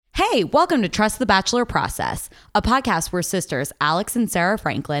Hey, welcome to Trust the Bachelor Process, a podcast where sisters Alex and Sarah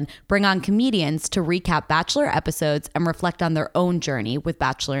Franklin bring on comedians to recap Bachelor episodes and reflect on their own journey with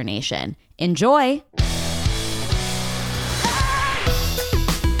Bachelor Nation. Enjoy!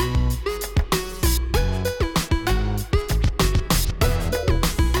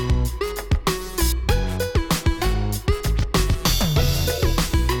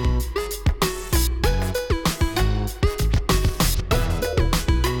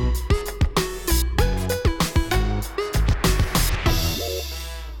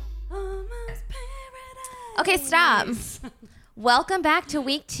 Okay, stop. Welcome back to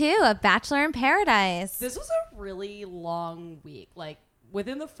week 2 of Bachelor in Paradise. This was a really long week. Like,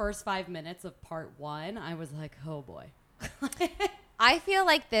 within the first 5 minutes of part 1, I was like, oh boy. I feel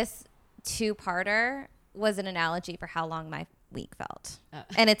like this two-parter was an analogy for how long my week felt.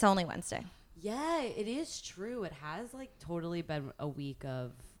 And it's only Wednesday. Yeah, it is true. It has, like, totally been a week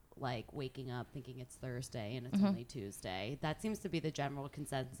of, like, waking up thinking it's Thursday and it's only Tuesday. That seems to be the general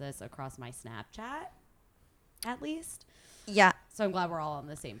consensus across my Snapchat, at least. Yeah. So I'm glad we're all on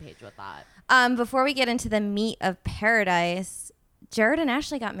the same page with that. Before we get into the meat of Paradise, Jared and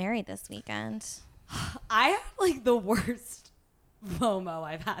Ashley got married this weekend. I had, like, the worst FOMO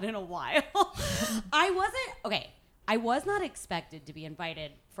I've had in a while. I was not expected to be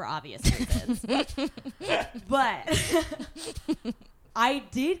invited for obvious reasons. But I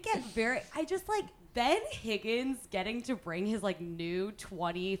did get Ben Higgins getting to bring his, like, new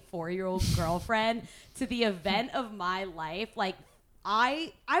 24-year-old girlfriend to the event of my life. Like,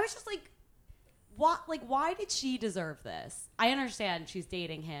 I was just like, what? Like, why did she deserve this? I understand she's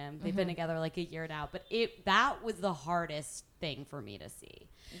dating him. They've been together like a year now, but that was the hardest thing for me to see.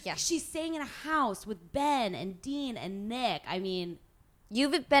 Yeah. She's staying in a house with Ben and Dean and Nick. I mean,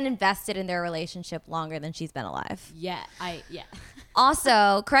 You've been invested in their relationship longer than she's been alive. yeah.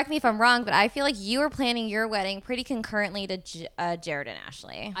 Also, correct me if I'm wrong, but I feel like you were planning your wedding pretty concurrently to Jared and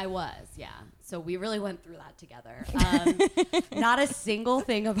Ashley. I was, yeah. So we really went through that together. Not a single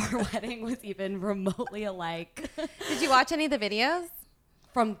thing of our wedding was even remotely alike. Did you watch any of the videos?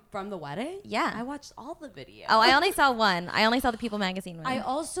 From the wedding? Yeah. I watched all the videos. Oh, I only saw one. I only saw the People magazine one. I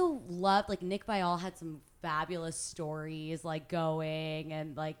also loved, like, Nick Viall had some fabulous stories, like, going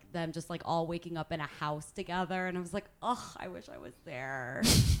and, like, them just, like, all waking up in a house together. And I was like, oh, I wish I was there.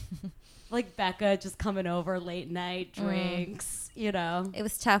 Like, Becca just coming over late night, drinks, you know. It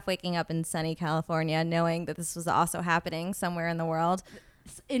was tough waking up in sunny California knowing that this was also happening somewhere in the world.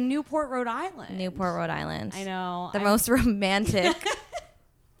 In Newport, Rhode Island. Newport, Rhode Island. I know. The most romantic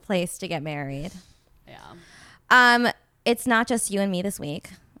place to get married. Yeah. It's not just you and me this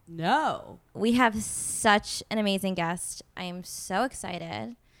week. No. We have such an amazing guest. I am so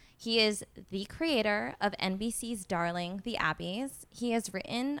excited. He is the creator of NBC's darling, The Abbeys. He has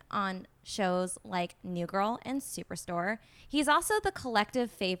written on shows like New Girl and Superstore. He's also the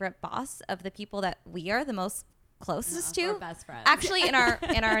collective favorite boss of the people that we are the most closest to. Our best friends. Actually, in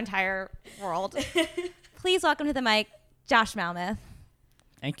our entire world. Please welcome to the mic, Josh Malmuth.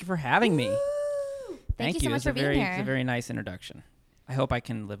 Thank you for having me. Thank you so much for being here. It's a very nice introduction. I hope I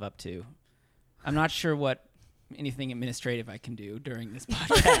can live up to. I'm not sure what anything administrative I can do during this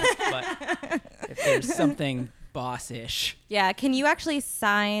podcast, but if there's something boss-ish. Yeah, can you actually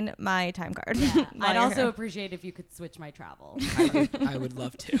sign my time card? Yeah. I'd also here? appreciate if you could switch my travel. I would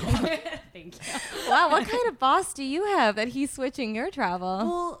love to. Thank you. Wow, what kind of boss do you have that he's switching your travel?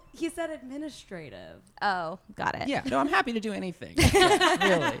 Well, he said administrative. Oh, got it. Yeah, no, I'm happy to do anything.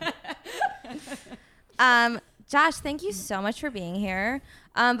 Really. Josh, thank you so much for being here.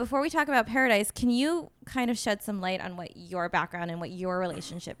 Before we talk about Paradise, can you kind of shed some light on what your background and what your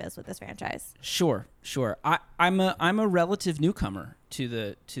relationship is with this franchise? Sure. I'm a relative newcomer to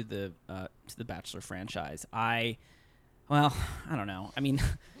the Bachelor franchise. I don't know. I mean,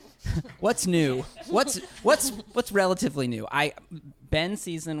 what's new? What's relatively new? Ben's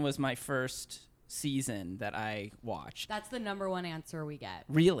season was my first season that I watched. That's the number one answer we get.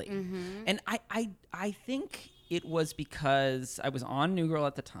 Really? Mm-hmm. And I think it was because I was on New Girl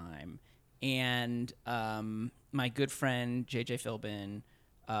at the time, and my good friend JJ Philbin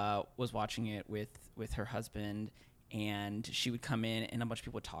was watching it with her husband, and she would come in and a bunch of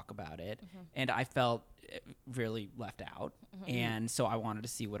people would talk about it, and I felt really left out, and so I wanted to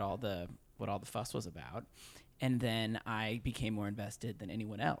see what all the fuss was about. And then I became more invested than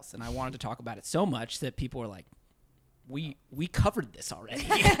anyone else. And I wanted to talk about it so much that people were like, we covered this already.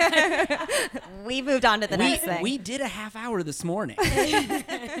 We moved on to the next thing. We did a half hour this morning.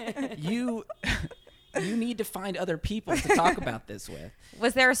 you need to find other people to talk about this with.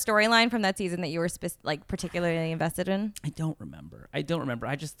 Was there a storyline from that season that you were particularly invested in? I don't remember. I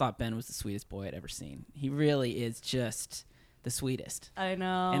just thought Ben was the sweetest boy I'd ever seen. He really is just the sweetest. I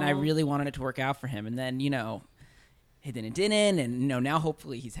know. And I really wanted it to work out for him. And then, it didn't. And, now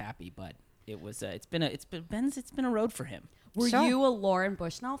hopefully he's happy. But it was, it's been a road for him. Were Sure. you a Lauren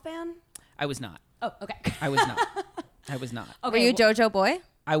Bushnell fan? I was not. Oh, okay. I was not. Were you a JoJo boy?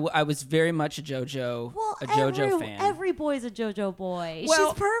 I was very much a JoJo, fan. Every boy's a JoJo boy.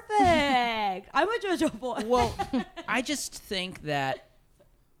 Well- She's perfect. I'm a JoJo boy. Well, I just think that,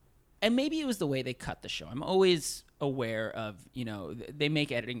 and maybe it was the way they cut the show. I'm always aware of, they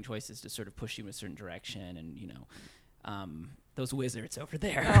make editing choices to sort of push you in a certain direction, and those wizards over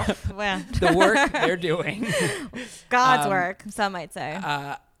there, Well, the work they're doing. God's work, some might say.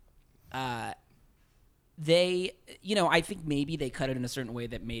 They, I think maybe they cut it in a certain way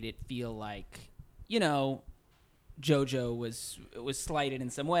that made it feel like, JoJo was slighted in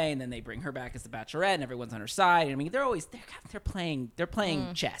some way, and then they bring her back as the Bachelorette, and everyone's on her side. And I mean, they're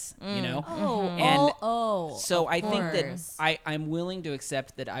playing chess, Oh, So of I think course. that I'm willing to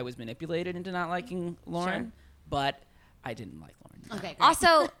accept that I was manipulated into not liking Lauren, Sure. but I didn't like Lauren. Okay, great.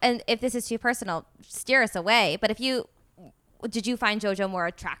 Also, and if this is too personal, steer us away. But did you find JoJo more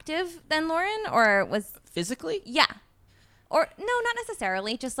attractive than Lauren, or was Physically? yeah, or no, not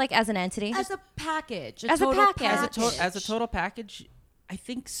necessarily, just like as an entity. as a package, As a total package. As a total package, I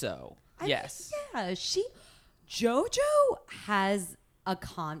think so. Yes. Yeah, JoJo has a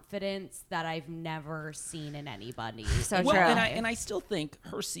confidence that I've never seen in anybody. So Well, true. and I still think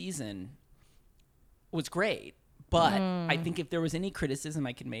her season was great. But I think if there was any criticism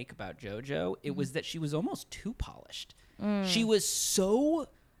I could make about JoJo, it was that she was almost too polished. She was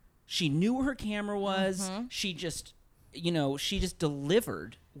she knew where her camera was. She just, she just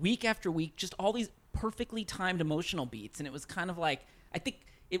delivered week after week, just all these perfectly timed emotional beats. And it was kind of like, I think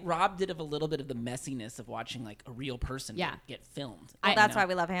it robbed it of a little bit of the messiness of watching like a real person get filmed. Well, that's why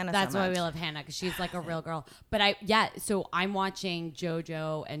we love Hannah. That's so why much. we love Hannah, because she's like a real girl. But so I'm watching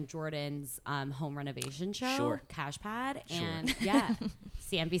JoJo and Jordan's home renovation show, Sure. Cash Pad, and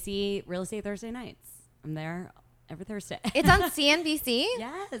CNBC Real Estate Thursday nights. I'm there every Thursday. It's on CNBC.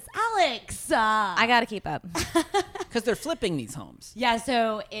 Yes, Alex. I gotta keep up. Because they're flipping these homes. Yeah,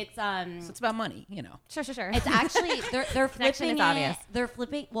 so it's So it's about money, Sure. It's actually they're Connection flipping is obvious. They're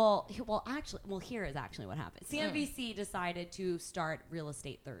flipping. Well, here is actually what happened. CNBC decided to start Real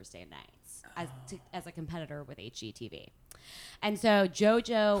Estate Thursday nights as a competitor with HGTV, and so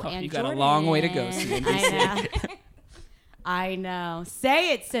JoJo and you got a Jordan, long way to go, CNBC. I know. I know.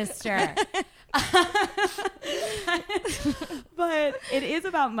 Say it, sister. But it is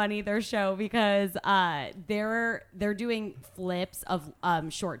about money, their show, because they're doing flips of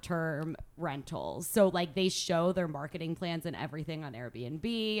short-term rentals. So like they show their marketing plans and everything on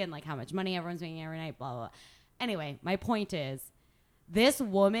Airbnb and like how much money everyone's making every night, blah blah blah. Anyway, my point is, this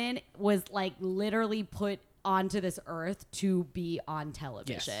woman was like literally put onto this earth to be on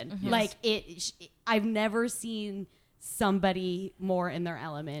television. Yes. Like I've never seen somebody more in their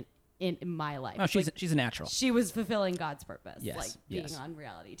element in my life. No, she's a natural. She was fulfilling God's purpose, Yes, like being yes. on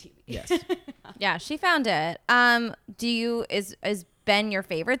reality TV. Yes. Yeah, she found it. Is Ben your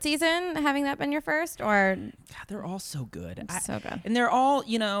favorite season? Having that been your first, or God, they're all so good. So good. And they're all,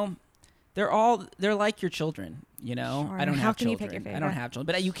 they're like your children, Sure. I don't How have can you children. pick your I don't favorite? have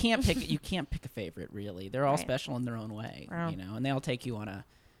children, but you can't pick a favorite really. They're all Right. special in their own way, Wow. and they all take you on a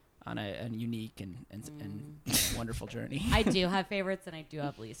unique and wonderful journey. I do have favorites and I do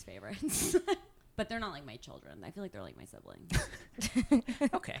have least favorites. But they're not like my children. I feel like they're like my siblings.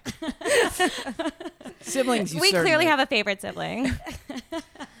 Okay. Siblings, we clearly have a favorite sibling.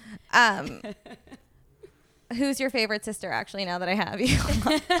 Who's your favorite sister? Actually, now that I have you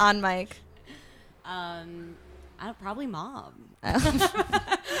on mic. Probably Mom.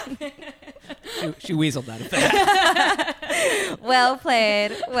 She weaseled out of that. Well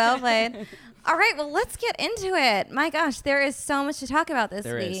played. Well played. All right, well, let's get into it. My gosh, there is so much to talk about this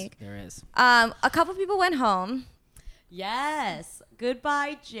There week. is. A couple people went home. Yes.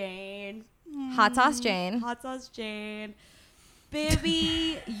 Goodbye, Jane. Hot Sauce Jane. Hot Sauce Jane.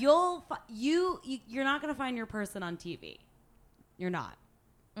 Bibby, you're not gonna find your person on TV. You're not.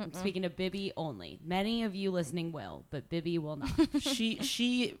 I'm speaking to Bibby only. Many of you listening will, but Bibby will not.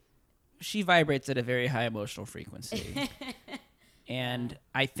 She vibrates at a very high emotional frequency, and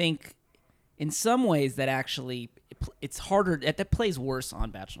I think in some ways that actually it's harder. That plays worse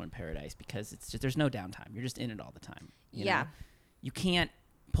on Bachelor in Paradise because it's just, there's no downtime. You're just in it all the time. You Yeah. know? You can't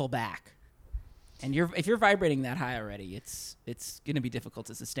pull back. And if you're vibrating that high already, it's going to be difficult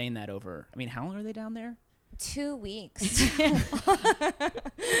to sustain that over. I mean, how long are they down there? 2 weeks.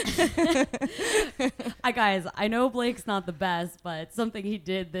 Guys, I know Blake's not the best, but something he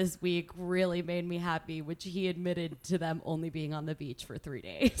did this week really made me happy, which he admitted to them only being on the beach for 3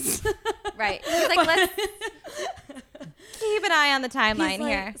 days. Right. He's like, let's keep an eye on the timeline He's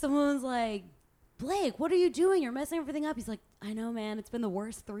here. like, someone was like, Blake, what are you doing? You're messing everything up. He's like, I know, man. It's been the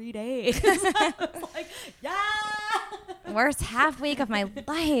worst 3 days. I was like, yeah. Worst half week of my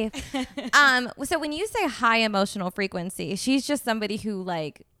life. So when you say high emotional frequency, she's just somebody who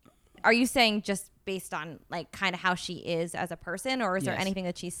like, are you saying just based on like kind of how she is as a person, or is there Yes. anything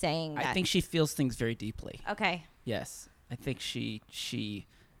that she's saying? I think she feels things very deeply. Okay. Yes, I think she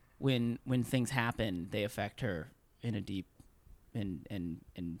when things happen, they affect her in a deep and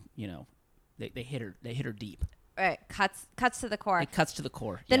you know, they hit her deep. Right. Cuts to the core. It cuts to the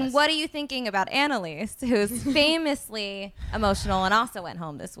core. Then yes. what are you thinking about Annalise, who's famously emotional and also went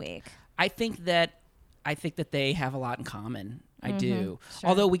home this week? I think that they have a lot in common. I do. Sure.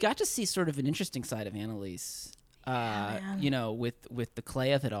 Although we got to see sort of an interesting side of Annalise, you know, with the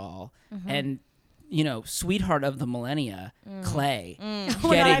Clay of it all, and you know, sweetheart of the millennia, Clay, Oh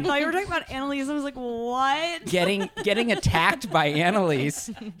my God, I thought you were talking about Annalise. I was like, what? getting attacked by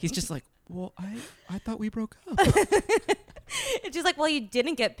Annalise. He's just like, well, I thought we broke up. And she's like, well, you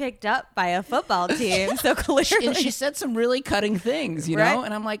didn't get picked up by a football team, so clearly. And she said some really cutting things, you Right. know?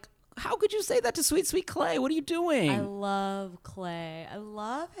 And I'm like, how could you say that to sweet, sweet Clay? What are you doing? I love Clay. I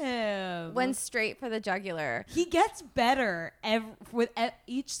love him. Went straight for the jugular. He gets better with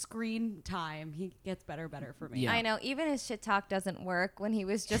each screen time. He gets better for me. Yeah. I know. Even his shit talk doesn't work when he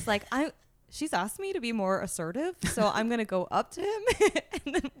was just like, she's asked me to be more assertive, so I'm going to go up to him.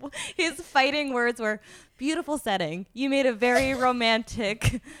 And then his fighting words were, beautiful setting. You made a very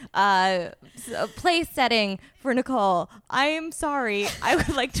romantic place setting for Nicole. I am sorry. I would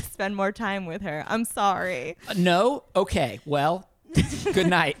like to spend more time with her. I'm sorry. No? Okay. Well, good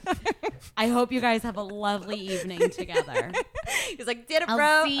night. I hope you guys have a lovely evening together. He's like, did it, I'll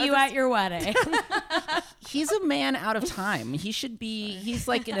bro. see you at your wedding. He's a man out of time. He's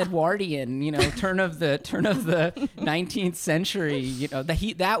like an Edwardian, you know, turn of the 19th century, you know,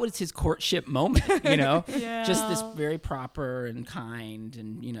 that was his courtship moment, you know, just this very proper and kind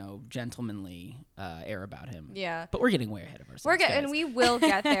and, you know, gentlemanly air about him. Yeah. But we're getting way ahead of ourselves. We're guys. and we will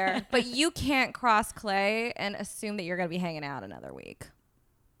get there, but you can't cross Clay and assume that you're going to be hanging out another week.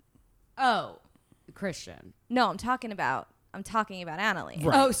 Oh, Christian. No, I'm talking about Annalise.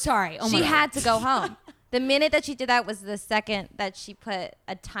 Right. Oh, sorry. Oh, my She God. had to go home. The minute that she did that was the second that she put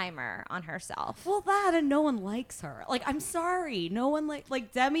a timer on herself. Well, that and no one likes her. Like, I'm sorry. No one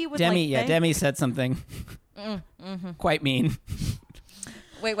like Demi would Demi, like. Demi said something quite mean.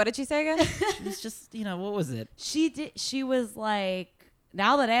 Wait, what did she say again? She's just, you know, what was it? She was like,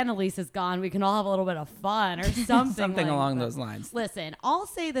 now that Annalise is gone, we can all have a little bit of fun or something. Something like along that. those lines. Listen, I'll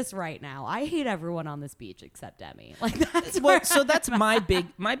say this right now. I hate everyone on this beach except Demi. Like that's Well, where so that's my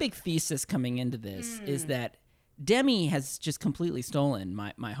big thesis coming into this is that Demi has just completely stolen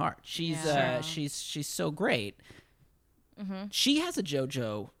my heart. She's she's so great. She has a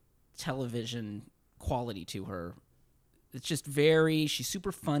JoJo television quality to her. It's just she's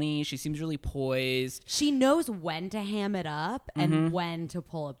super funny. She seems really poised. she knows when to ham it up and when to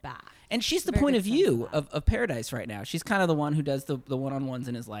pull it back. And she's the Very point good of sense view of of Paradise right now. She's kind of the one who does the one-on-ones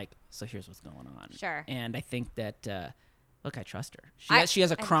and is like, so here's what's going on. Sure. And I think that, look, I trust her. She I-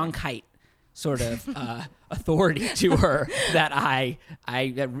 has a Cronkite sort of authority to her that I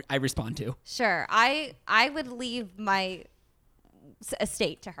respond to. Sure. I would leave my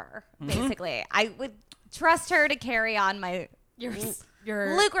estate to her, basically. I would trust her to carry on my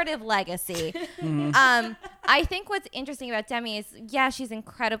Your lucrative legacy. I think what's interesting about Demi is, yeah, she's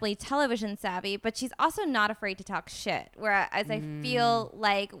incredibly television savvy, but she's also not afraid to talk shit. Whereas I feel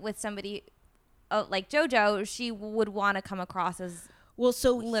like with somebody like JoJo, she would want to come across as Well,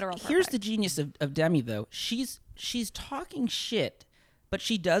 so Literal here's perfect. the genius of Demi, though. She's talking shit, but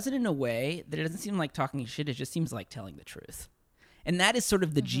she does it in a way that it doesn't seem like talking shit. It just seems like telling the truth. And that is sort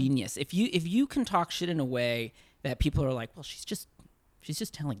of the genius. If you can talk shit in a way that people are like, well, she's just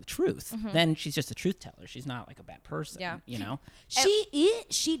telling the truth, then she's just a truth teller. She's not like a bad person. Yeah. You know?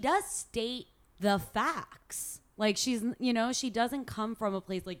 she does state the facts. Like she's, you know, she doesn't come from a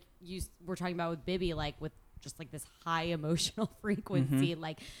place like you were talking about with Bibby, like with just like this high emotional frequency.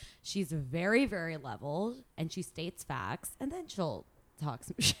 Like she's very, very leveled and she states facts and then she'll talk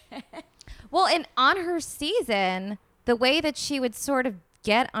some shit. well, and on her season, the way that she would sort of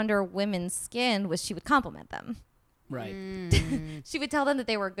get under women's skin was she would compliment them. Right. She would tell them that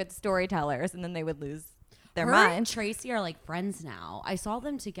they were good storytellers, and then they would lose their Her and mind. Tracy are like friends now. I saw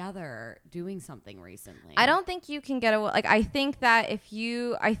them together doing something recently. I don't think you can get away. Like, I think if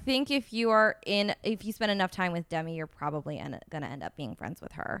you spend enough time with Demi, you're probably gonna end up being friends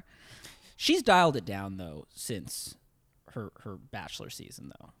with her. She's dialed it down though since her Bachelor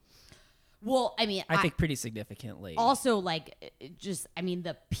season though. Well, I mean, I think pretty significantly. also like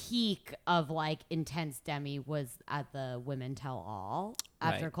the peak of like intense Demi was at the Women Tell All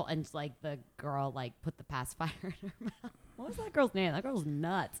after Right. Cole, and like the girl like put the pacifier in her mouth. What was that girl's name? That girl's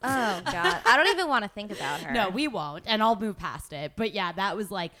nuts. Oh God, I don't even want to think about her. No, we won't, and I'll move past it. But yeah, that was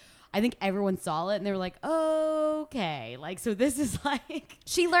like, I think everyone saw it and they were like, okay, like so this is like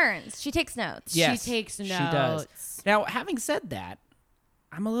She learns. She takes notes. Yes, she takes notes. She does. Now, having said that,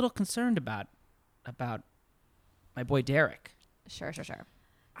 I'm a little concerned about my boy Derek. Sure.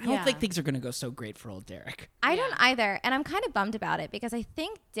 I don't Yeah. think things are going to go so great for old Derek. I don't either, and I'm kind of bummed about it because I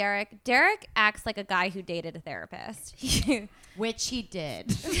think Derek acts like a guy who dated a therapist. Which he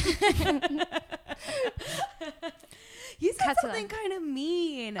did. He said Cut to something them. kind of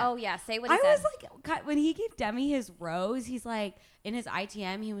mean. Oh yeah, say what he I said. was like, when he gave Demi his rose, he's like, in his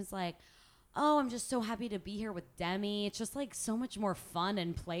ITM, he was like, oh, I'm just so happy to be here with Demi. It's just like so much more fun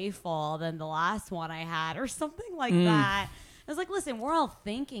and playful than the last one I had, or something like that. I was like, listen, we're all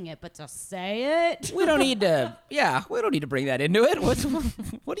thinking it, but to say it. We don't need to. Yeah, we don't need to bring that into it.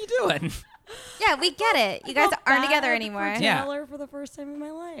 What are you doing? Yeah, we get it. You guys felt aren't bad together anymore. For Yeah. Taylor for the first time in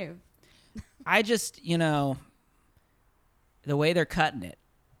my life. I just, the way they're cutting it,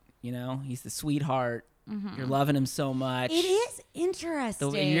 he's the sweetheart. You're loving him so much. It is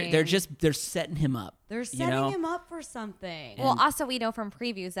interesting. They're setting him up. They're setting him up for something. Well, also we know from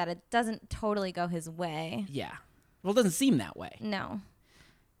previews that it doesn't totally go his way. Yeah. Well, it doesn't seem that way. No.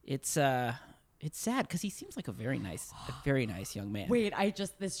 It's sad because he seems like a very nice young man. Wait,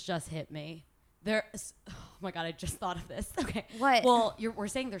 this just hit me. Oh my God, I just thought of this. Okay. What? Well, we're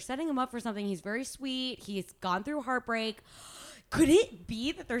saying they're setting him up for something. He's very sweet. He's gone through heartbreak. Could it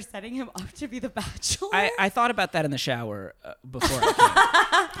be that they're setting him up to be the Bachelor? I thought about that in the shower before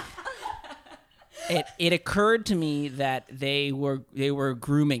I came. It occurred to me that they were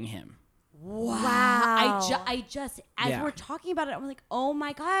grooming him. Wow. I just as Yeah. we're talking about it, I'm like, oh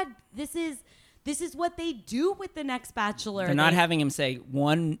my God, this is what they do with the next Bachelor. They're not having him say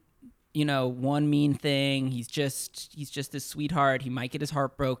one mean thing. He's just this sweetheart. He might get his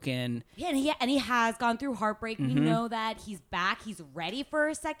heart broken. Yeah, and he has gone through heartbreak. We know that he's back. He's ready for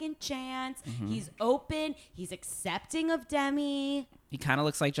a second chance. He's open. He's accepting of Demi. He kind of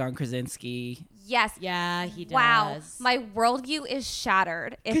looks like John Krasinski. Yes. Yeah, he does. Wow. My worldview is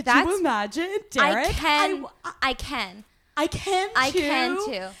shattered. If Could that's you imagine, Derek? I can. I can too. I can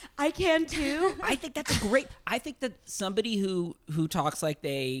too. I can too. I think that's a great. I think that somebody who talks like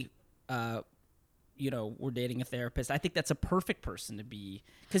they, were dating a therapist. I think that's a perfect person to be,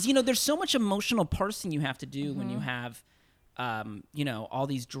 because there's so much emotional parsing you have to do when you have, all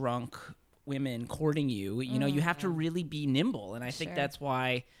these drunk women courting you. You have to really be nimble, and I think Sure. that's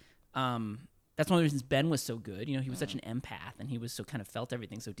why. That's one of the reasons Ben was so good. He was such an empath, and he was so kind of felt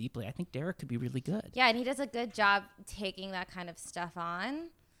everything so deeply. I think Derek could be really good. Yeah, and he does a good job taking that kind of stuff on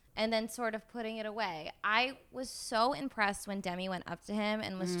and then sort of putting it away. I was so impressed when Demi went up to him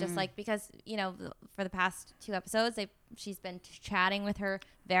and was just like, because, for the past 2 episodes, she's been chatting with her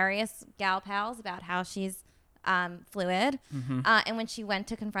various gal pals about how she's fluid. And when she went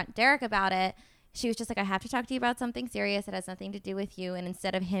to confront Derek about it, she was just like, I have to talk to you about something serious. It has nothing to do with you. And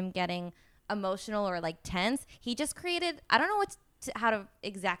instead of him getting emotional or like tense, he just created, I don't know how to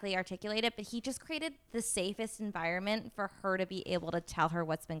exactly articulate it, but he just created the safest environment for her to be able to tell her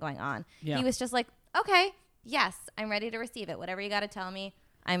what's been going on. Yeah. He was just like, okay, yes, I'm ready to receive it. Whatever you got to tell me.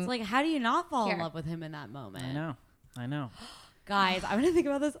 It's like, how do you not fall in Here. love with him in that moment? I know. Guys, I'm gonna think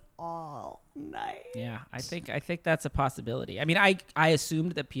about this all night. Yeah, I think that's a possibility. I mean, I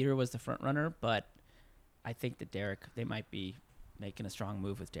assumed that Peter was the front runner, but I think that Derek, they might be making a strong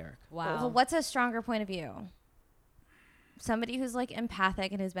move with Derek. Wow. Well, what's a stronger point of view? Somebody who's like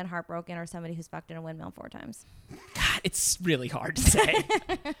empathic and who's been heartbroken, or somebody who's fucked in a windmill 4 times? God, it's really hard to say.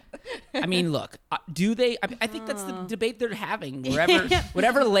 I mean, look, do they? I think that's the debate they're having.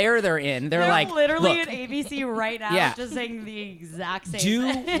 Whatever layer they're in, they're like, literally look, at ABC right now, Yeah. just saying the exact same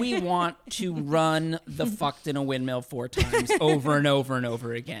do thing. we want to run the fucked in a windmill 4 times over and over and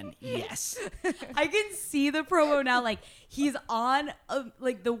over again? Yes. I can see the promo now. Like he's on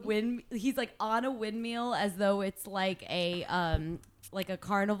he's like on a windmill as though it's like a like a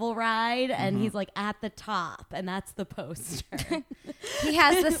carnival ride, and he's like at the top, and that's the poster. He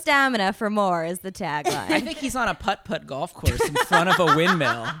has the stamina for more is the I tagline. think he's on a putt-putt golf course in front of a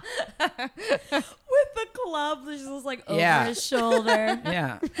windmill. With the club just like over Yeah. his shoulder.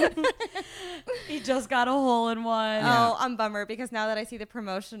 Yeah. He just got a hole in one. Oh, I'm bummer because now that I see the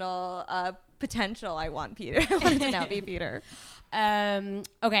promotional potential, I want Peter. I want it to now be Peter.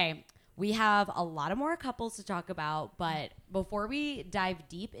 Okay. We have a lot of more couples to talk about, but before we dive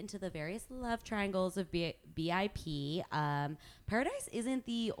deep into the various love triangles of BIP, Paradise isn't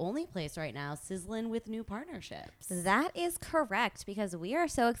the only place right now sizzling with new partnerships. That is correct because we are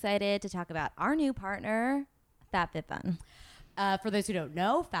so excited to talk about our new partner, FabFitFun. For those who don't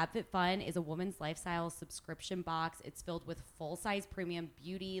know, FabFitFun is a women's lifestyle subscription box. It's filled with full-size premium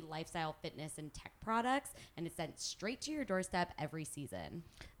beauty, lifestyle, fitness, and tech products, and it's sent straight to your doorstep every season.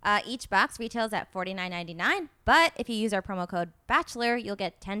 Each box retails at $49.99, but if you use our promo code BACHELOR, you'll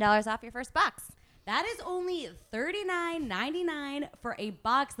get $10 off your first box. That is only $39.99 for a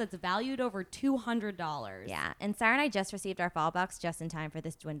box that's valued over $200. Yeah, and Sarah and I just received our fall box just in time for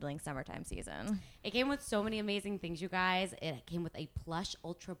this dwindling summertime season. It came with so many amazing things, you guys. It came with a plush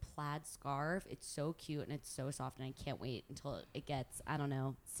ultra plaid scarf. It's so cute and it's so soft, and I can't wait until it gets,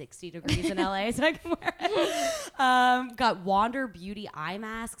 60 degrees in LA so I can wear it. Got Wander Beauty eye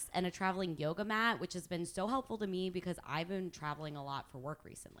masks and a traveling yoga mat, which has been so helpful to me because I've been traveling a lot for work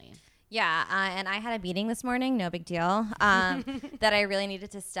recently. Yeah, and I had a meeting this morning, no big deal, that I really needed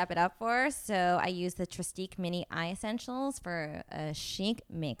to step it up for. So I used the Tristique Mini Eye Essentials for a chic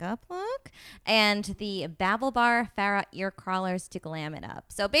makeup look and the Babble Bar Farah ear crawlers to glam it up.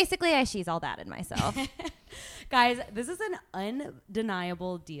 So basically, I she's all that in myself. Guys, this is an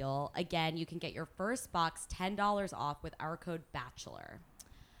undeniable deal. Again, you can get your first box $10 off with our code BACHELOR.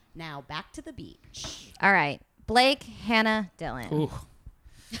 Now, back to the beach. All right, Blake, Hannah, Dylan. Ooh.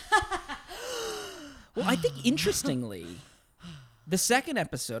 Well, I think interestingly, the second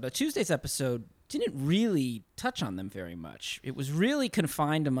episode, Tuesday's episode, didn't really touch on them very much. It was really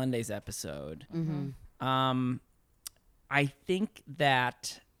confined to Monday's episode. Mm-hmm. I think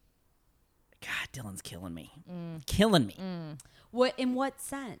that, God, Dylan's killing me. Killing me. What in what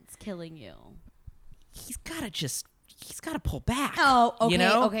sense? Killing you? He's got to pull back. Oh, okay. You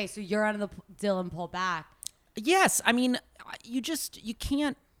know? Okay, so you're on the Dylan pull back. Yes, I mean, you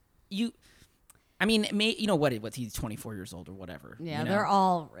can't. What he's 24 years old or whatever. Yeah, you know? they're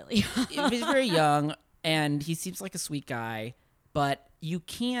all really He's very young, and he seems like a sweet guy, but you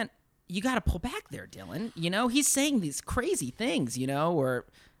got to pull back there, Dylan. You know, he's saying these crazy things, or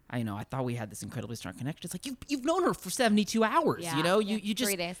I thought we had this incredibly strong connection. It's like you've known her for 72 hours, Yeah. you know? You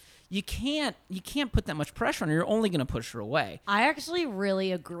just 3 days. You can't put that much pressure on her. You're only going to push her away. I actually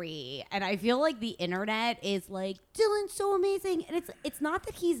really agree, and I feel like the internet is like, Dylan's so amazing, and it's not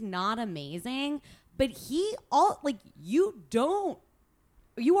that he's not amazing, but you are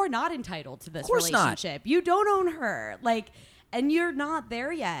not entitled to this course not. relationship. You don't own her, and you're not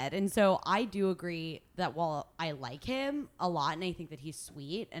there yet. And so I do agree that while I like him a lot, and I think that he's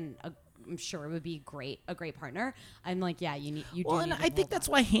sweet, and I'm sure it would be a great partner, I'm like, yeah, you do. Well, and I think that's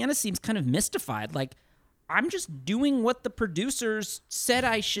why Hannah seems kind of mystified. Like, I'm just doing what the producers said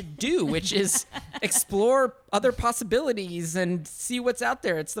I should do, which is explore other possibilities and see what's out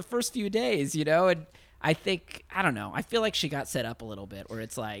there. It's the first few days, and I think, I don't know, I feel like she got set up a little bit where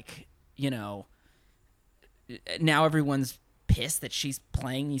it's like, now everyone's pissed that she's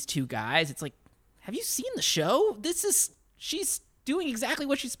playing these two guys. It's like, have you seen the show? She's doing exactly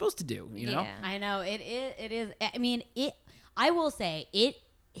what she's supposed to do, you know? Yeah. I know it is. I mean, I will say it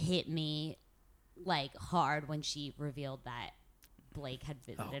hit me like hard when she revealed that Blake had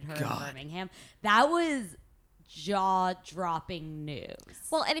visited her in Birmingham. That was jaw-dropping news.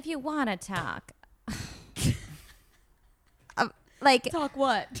 Well, and if you want to talk, Talk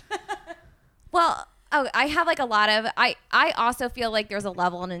what? well, I have a lot of I also feel like there's a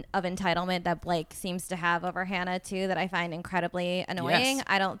level of entitlement that Blake seems to have over Hannah too that I find incredibly annoying. Yes.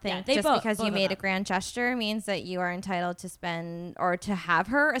 I don't think they just both because you of made a them. grand gesture means that you are entitled to spend or to have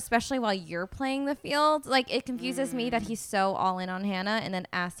her, especially while you're playing the field. It confuses me that he's so all in on Hannah and then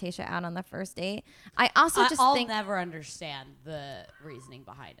asked Tayshia out on the first date. I also I'll think never understand the reasoning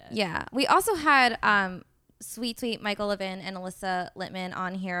behind it. yeah. We also had sweet Michael Levin and Alyssa Littman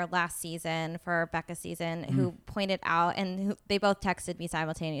on here last season for Becca's season who pointed out, and they both texted me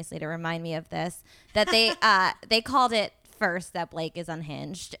simultaneously to remind me of this, that they called it first that Blake is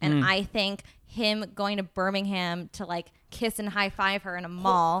unhinged. And I think him going to Birmingham to kiss and high five her in a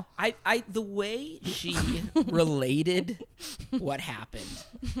mall. I the way she related what happened,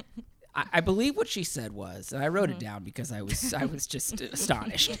 I believe what she said was, and I wrote it down because I was just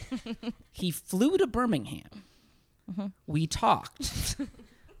astonished. He flew to Birmingham. We talked.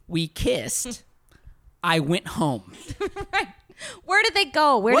 We kissed. I went home. Right. Where did they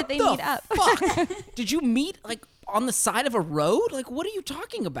go? Where What did they the meet up? Fuck? Did you meet like on the side of a road? Like, what are you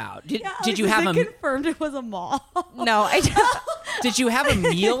talking about? Did you Is have it confirmed it was a mall? No, I don't. Did you have a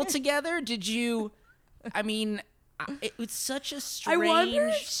meal together? Did you? I mean, it was such a I strange. wonder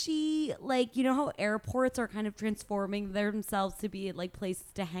if she, like, you know how airports are kind of transforming themselves to be like places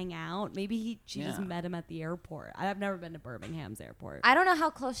to hang out? Maybe she just Yeah. met him at the airport. I've never been to Birmingham's airport. I don't know how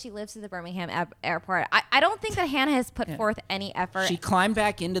close she lives to the Birmingham airport. I don't think that Hannah has put forth any effort. She climbed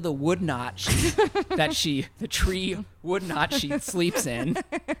back into the wood knot the tree wood knot she sleeps in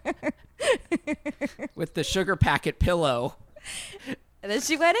with the sugar packet pillow. And then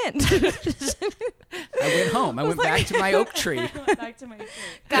she went in. I went home. I went back to my oak tree. Back to my tree.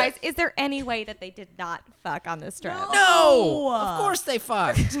 Guys, is there any way that they did not fuck on this trip? No, of course they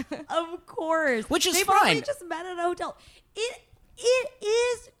fucked. Of course. Which is they probably fine. just met at a hotel. It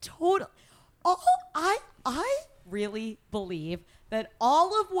is total. I really believe that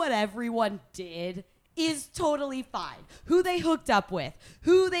all of what everyone did is totally fine. Who they hooked up with,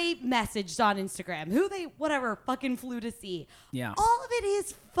 who they messaged on Instagram, who they whatever fucking flew to see. Yeah. All of it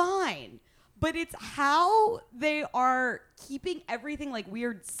is fine. But it's how they are keeping everything like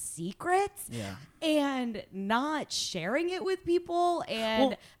weird secrets Yeah. and not sharing it with people and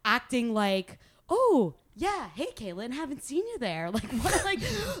Well- acting like, oh, yeah, hey, Caitlin, haven't seen you there. Like, what? like,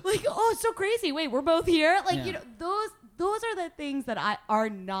 oh, it's so crazy. Wait, we're both here. Like, Yeah. you know, those are the things that are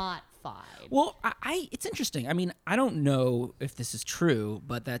not fine. Well, it's interesting. I mean, I don't know if this is true,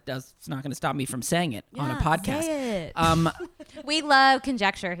 but it's not going to stop me from saying it on a Yeah, podcast. say it. We love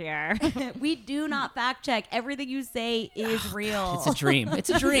conjecture here. We do not fact check. Everything you say is real. It's a dream. It's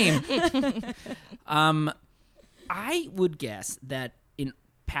a dream. I would guess that in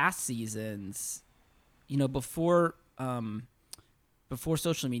past seasons, you know, before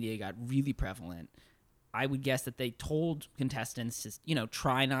social media got really prevalent, I would guess that they told contestants to, you know,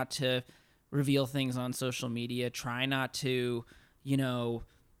 try not to reveal things on social media, try not to, you know,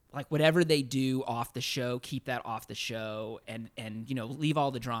 like whatever they do off the show, keep that off the show, and you know, leave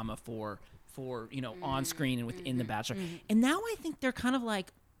all the drama for you know, on screen and within the Bachelor. And now I think they're kind of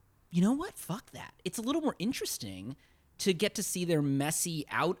like, you know what? Fuck that. It's a little more interesting to get to see their messy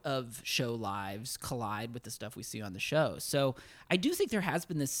out of show lives collide with the stuff we see on the show. So I do think there has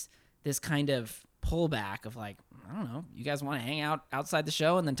been this kind of pullback of like, I don't know, you guys want to hang out outside the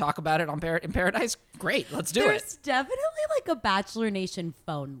show and then talk about it on in Paradise? Great, let's do There's it. definitely like a Bachelor Nation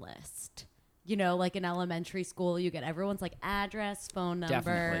phone list. You know, like in elementary school, you get everyone's like address, phone number,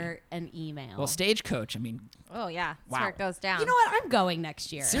 Definitely. and email. Well, Stagecoach, I mean, Oh, yeah. That's Wow. where it goes down. you know what? I'm going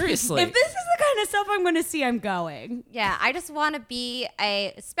next year. Seriously. If this is the kind of stuff I'm going to see, I'm going. Yeah, I just want to be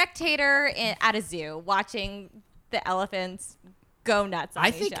a spectator at a zoo watching the elephants go nuts on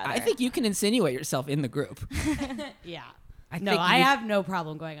each other. I think you can insinuate yourself in the group. Yeah. I No, think I you- have no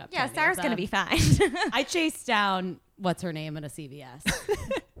problem going up. to Yeah, any of Sarah's going to them. be fine. I chased down what's her name in a CVS.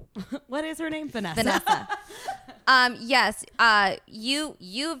 What is her name? Vanessa. Vanessa. Yes,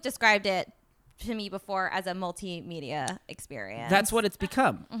 you've described it to me before as a multimedia experience. That's what it's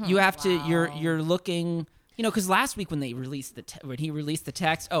become. You have to. You're looking. You know, because last week when they released when he released the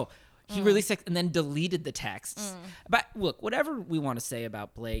text, he released it and then deleted the texts. But look, whatever we want to say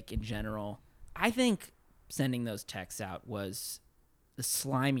about Blake in general, I think sending those texts out was the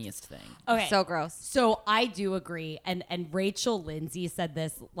slimiest thing. Okay. so gross. So I do agree, and Rachel Lindsay said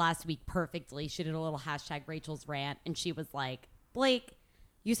this last week perfectly. She did a little hashtag Rachel's rant, and she was like, Blake,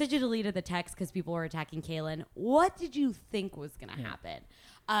 you said you deleted the text because people were attacking Kaylin. What did you think was going to happen?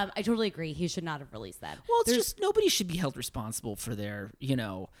 I totally agree. He should not have released that. Well, it's just nobody should be held responsible for their, you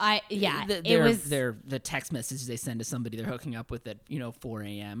know, the text messages they send to somebody they're hooking up with at 4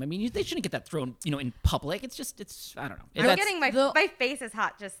 a.m. I mean, they shouldn't get that thrown in public. It's I don't know. I'm getting my face is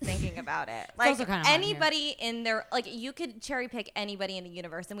hot just thinking about it. Like also kinda hot in here. anybody in there, like you could cherry pick anybody in the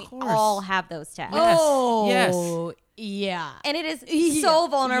universe, and we course. all have those texts. Yes. Oh, yeah. And it is Yeah. so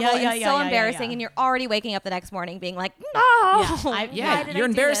vulnerable Yeah, and so yeah, embarrassing, yeah. and you're already waking up the next morning being like, no. I- Yeah, Why did you're I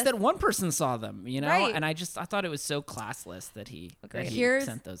do embarrassed this? that one person saw them, you know? Right. And I thought it was so classless that he Here's-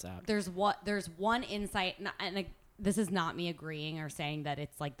 sent those out. There's one insight, and this is not me agreeing or saying that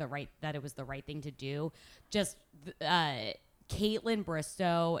it's like that it was the right thing to do. Just Caitlin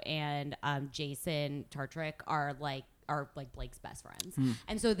Bristow and Jason Tartrick are like Blake's best friends,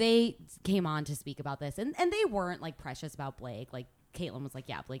 and so they came on to speak about this, and they weren't like precious about Blake. Like Caitlin was like,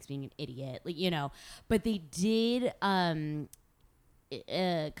 yeah, Blake's being an idiot, like, you know, but they did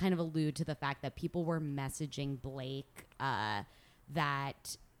kind of allude to the fact that people were messaging Blake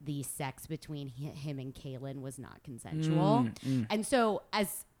that the sex between him and Kaylin was not consensual. And so,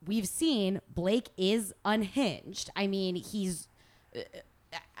 as we've seen, Blake is unhinged. I mean,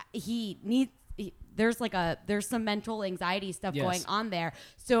 there's some mental anxiety stuff going on there.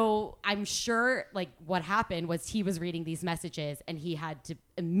 So I'm sure like what happened was he was reading these messages and he had to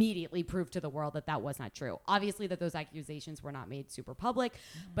immediately prove to the world that was not true. Obviously that those accusations were not made super public,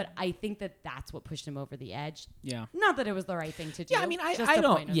 but I think that that's what pushed him over the edge. Yeah. Not that it was the right thing to do. Yeah, I mean, I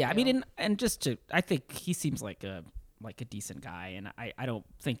don't. Yeah, I mean, I think he seems like a decent guy, and I don't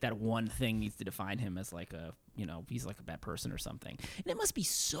think that one thing needs to define him as like a, he's like a bad person or something. And it must be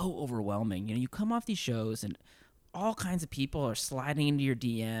so overwhelming. You come off these shows and all kinds of people are sliding into your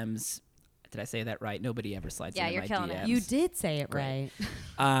DMs. Did I say that right? Nobody ever slides into my DMs. Yeah, you're killing it. You did say it right.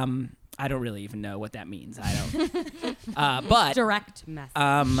 I don't really even know what that means. I don't. But direct message.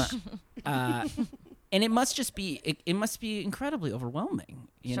 And it must just be. It must be incredibly overwhelming.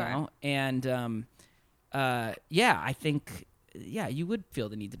 You know, and I think you would feel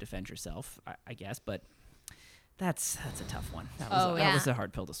the need to defend yourself, I guess, but that's a tough one. That was a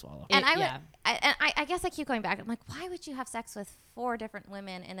hard pill to swallow. And I guess I keep going back. I'm like, why would you have sex with 4 different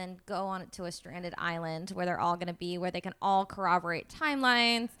women and then go on to a stranded island where they're all going to be, where they can all corroborate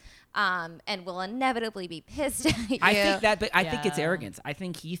timelines, and will inevitably be pissed at you? I think that, but I think it's arrogance. I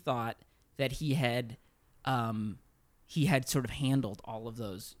think he thought that he had sort of handled all of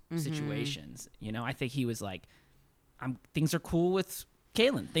those situations. I think he was like, things are cool with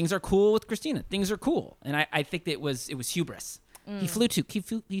Kaylin. Things are cool with Christina. Things are cool. And I think that it was hubris. He flew too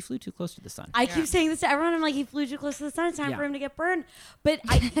too close to the sun. I keep saying this to everyone. I'm like, he flew too close to the sun. It's time for him to get burned. But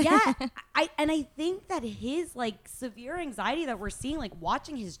I think that his like severe anxiety that we're seeing, like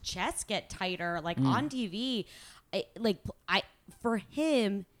watching his chest get tighter, like on TV, for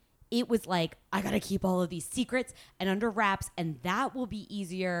him, it was like, I got to keep all of these secrets and under wraps, and that will be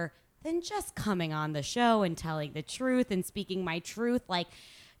easier than just coming on the show and telling the truth and speaking my truth. Like,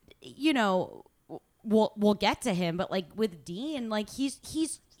 we'll get to him, but like with Dean, like he's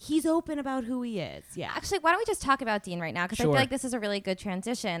open about who he is. Yeah. Actually, why don't we just talk about Dean right now? Because I feel like this is a really good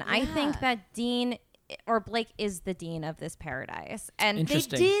transition. Yeah. I think that Dean or Blake is the Dean of this paradise. And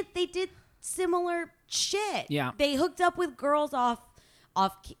they did similar shit. Yeah. They hooked up with girls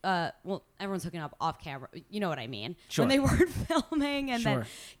everyone's hooking up off camera. You know what I mean? Sure. When they weren't filming and then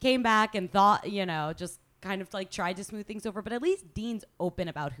came back and thought, just kind of like tried to smooth things over. But at least Dean's open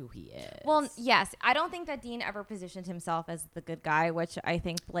about who he is. Well, yes. I don't think that Dean ever positioned himself as the good guy, which I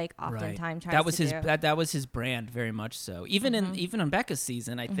think Blake oftentimes tries to do. That was his brand, very much so. Even on Becca's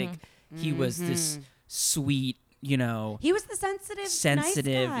season, I think he was this sweet, he was the sensitive nice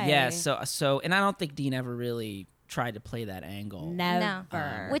guy. Yeah. So, and I don't think Dean ever really tried to play that angle.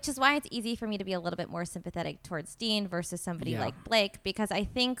 Never. Which is why it's easy for me to be a little bit more sympathetic towards Dean versus somebody like Blake, because I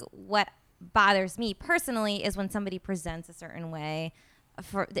think what bothers me personally is when somebody presents a certain way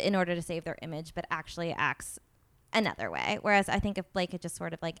in order to save their image, but actually acts another way. Whereas I think if Blake had just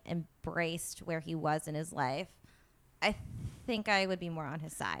sort of like embraced where he was in his life, I think I would be more on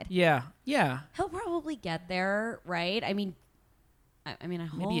his side. Yeah. He'll probably get there, right? I mean, I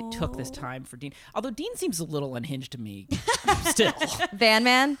hope. Maybe it took this time for Dean. Although Dean seems a little unhinged to me still. Van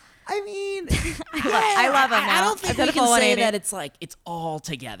Man? I mean, I love him. I don't think we can say that it's like it's all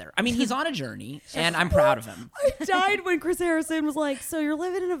together. I mean, he's on a journey, and I'm proud of him. I died when Chris Harrison was like, "So you're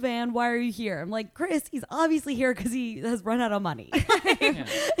living in a van? Why are you here?" I'm like, Chris, he's obviously here because he has run out of money.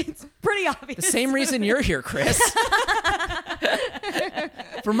 It's pretty obvious. The same reason you're here, Chris.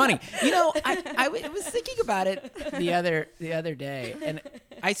 For money. I was thinking about it the other day, and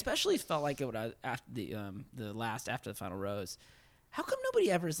I especially felt like it after the final rose. How come nobody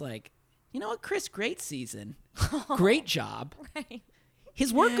ever is like, you know what, Chris, great season. Great job. Right.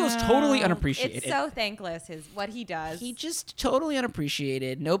 His work goes totally unappreciated. It's so thankless, what he does. He just totally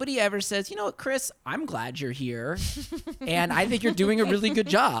unappreciated. Nobody ever says, you know what, Chris, I'm glad you're here. And I think you're doing a really good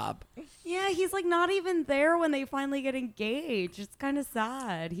job. Yeah, he's like not even there when they finally get engaged. It's kind of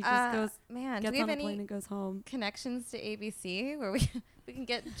sad. He just goes, gets on a plane and goes home. Connections to ABC where we can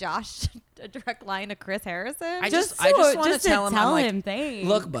get Josh a direct line to Chris Harrison? I just want to tell him, thanks.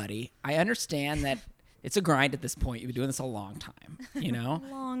 Look, buddy, I understand that it's a grind at this point. You've been doing this a long time,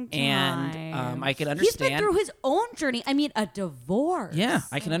 Long time. And I can understand. He's been through his own journey. I mean, a divorce. Yeah,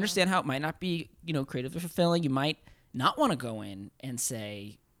 I can understand how it might not be, creatively fulfilling. You might not want to go in and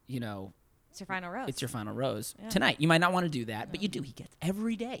say, it's your final rose. It's your final rose tonight. You might not want to do that, but you do. He gets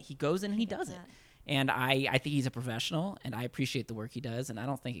every day. He goes in and he does it. And I think he's a professional, and I appreciate the work he does, and I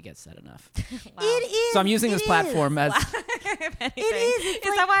don't think it gets said enough. Wow. It is. So I'm using this platform as If anything. It is. It's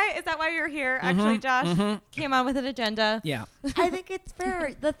Is that why you're here? Actually, Josh came on with an agenda. Yeah. I think it's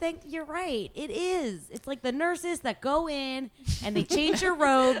fair. The thing, you're right. It is. It's like the nurses that go in and they change your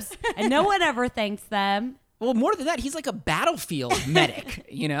robes and no one ever thanks them. Well, more than that, he's like a battlefield medic,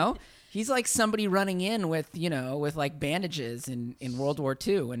 you know? He's like somebody running in with, with like bandages in World War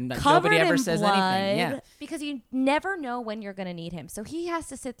II, and nobody ever says anything. Yeah. Because you never know when you're going to need him. So he has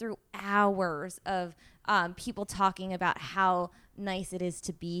to sit through hours of people talking about how nice it is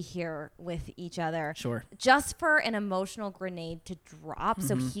to be here with each other. Sure. Just for an emotional grenade to drop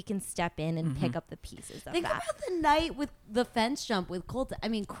so he can step in and pick up the pieces of Think that. about the night with the fence jump with Colton. I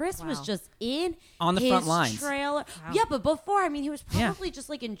mean, Chris was just on the his front lines. trailer. Wow. Yeah, but before, I mean, he was probably just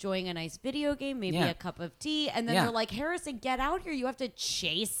like enjoying a nice video game, maybe a cup of tea, and then they're like, Harrison, get out here. You have to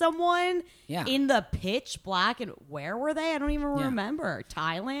chase someone in the pitch black. And where were they? I don't even remember.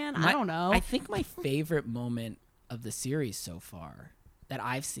 Thailand? I don't know. I think my favorite moment of the series so far that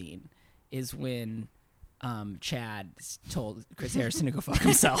I've seen is when Chad told Chris Harrison to go fuck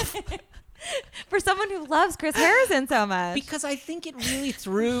himself. For someone who loves Chris Harrison so much. Because I think it really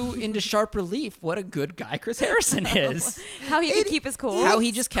threw into sharp relief what a good guy Chris Harrison is. How he could keep his cool. How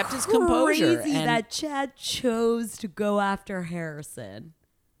he just kept his composure. Crazy And that Chad chose to go after Harrison.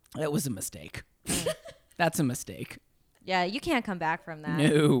 that was a mistake. That's a mistake. Yeah, you can't come back from that.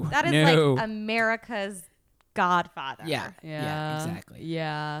 No. That is no. like America's Godfather. Yeah, exactly.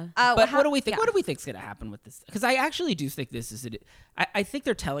 Yeah. But what do we think? What do we think is going to happen with this? Because I actually do think this is it. I think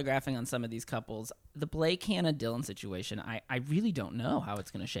they're telegraphing on some of these couples. The Blake, Hannah, Dylan situation, I really don't know how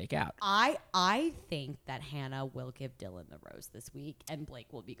it's going to shake out. I think that Hannah will give Dylan the rose this week, and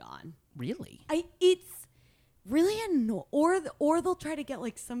Blake will be gone. Really? It's really annoying, or they'll try to get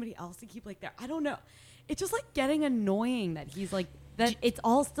like somebody else to keep like there. I don't know. It's just like getting annoying that he's like that. It's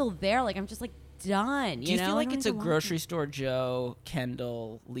all still there. Like I'm just like done. Do you feel I like don't it's a even want grocery store Joe,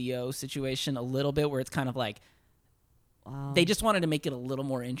 Kendall, Leo situation a little bit, where it's kind of like they just wanted to make it a little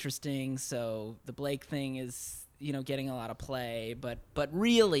more interesting, so the Blake thing is getting a lot of play, but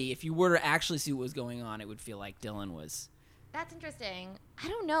really, if you were to actually see what was going on, it would feel like Dylan was. That's interesting. I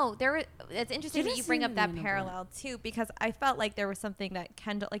don't know. It's interesting She that you doesn't bring up seem that amenable. parallel too, because I felt like there was something that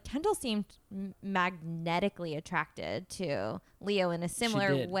Kendall seemed magnetically attracted to Leo in a similar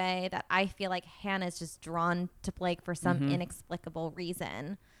did. way that I feel like Hannah's just drawn to Blake for some inexplicable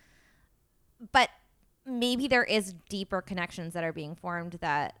reason. But maybe there is deeper connections that are being formed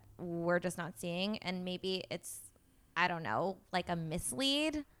that we're just not seeing, and maybe it's, I don't know, like a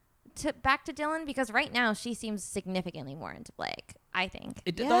mislead back to Dylan, because right now she seems significantly more into Blake, I think.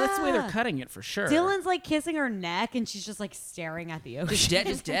 That's the way they're Yeah. cutting it for sure. Dylan's like kissing her neck, and she's just like staring at the ocean.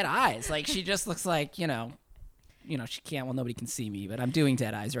 just dead eyes. Like she just looks like she can't. Well, nobody can see me, but I'm doing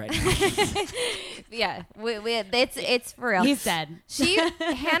dead eyes right now. Yeah, it's for real. He's dead.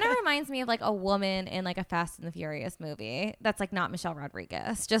 Hannah reminds me of like a woman in like a Fast and the Furious movie that's like not Michelle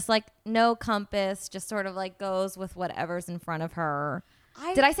Rodriguez, just like no compass, just sort of like goes with whatever's in front of her.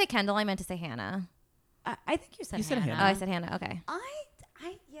 Did I say Kendall? I meant to say Hannah. I think you said You said Hannah. Oh, I said Hannah. Okay. I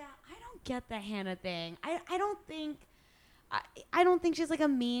don't get the Hannah thing. I don't think she's like a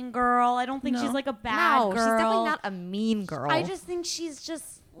mean girl. I don't think she's like a bad No, girl. she's definitely not a mean girl. I just think she's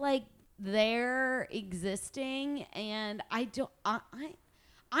just like there existing, and I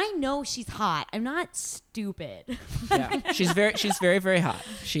know she's hot. I'm not stupid. Yeah, she's very, very hot.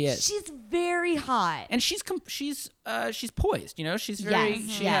 She is. She's very hot. And she's poised. She's very.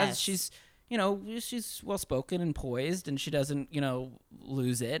 Yes, She's well spoken and poised, and she doesn't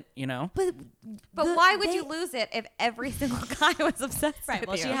lose it. But why would you lose it if every single guy was obsessed Right. with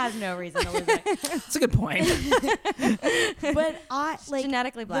Well, you? she has no reason to lose it. That's a good point. But I like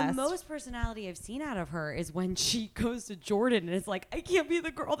genetically blessed. The most personality I've seen out of her is when she goes to Jordan and it's like, I can't be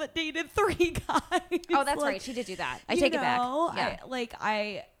the girl that dated 3 guys. Oh, that's Like, right. She did do that. I take it back.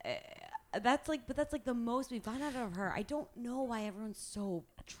 Yeah. That's like the most we've gotten out of her. I don't know why everyone's so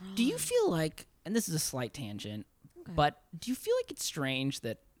drawn. Do you feel like, and this is a slight tangent, but do you feel like it's strange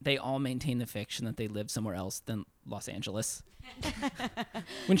that they all maintain the fiction that they live somewhere else than Los Angeles?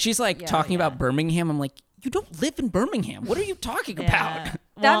 When she's like talking about Birmingham, I'm like, you don't live in Birmingham. What are you talking about?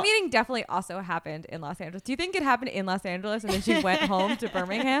 That meeting definitely also happened in Los Angeles. Do you think it happened in Los Angeles and then she went home to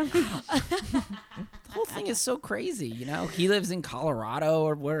Birmingham? The whole thing is so crazy. He lives in Colorado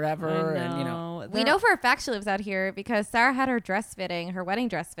or wherever, and We know for a fact she lives out here because Sarah had her wedding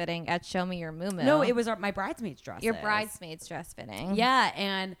dress fitting at Show Me Your Moo Moo. No, it was my bridesmaid's dress. your bridesmaid's dress fitting. Yeah,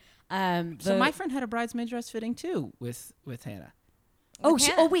 and so my friend had a bridesmaid dress fitting too with Hannah. Oh,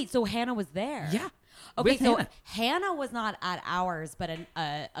 Hannah. wait, so Hannah was there. Yeah. Okay, With so Hannah. Hannah was not at ours, but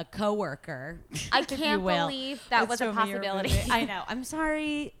a coworker. I if you can't will, believe that was a from your possibility. movie. I know. I'm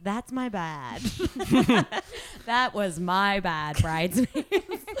sorry. That's my bad. That was my bad,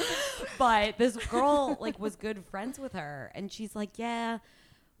 bridesmaids. But this girl like was good friends with her, and she's like, yeah.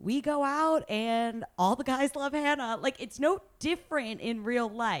 We go out and all the guys love Hannah. Like, it's no different in real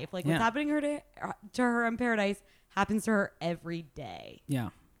life. Like, what's Yeah. happening to her in Paradise happens to her every day. Yeah.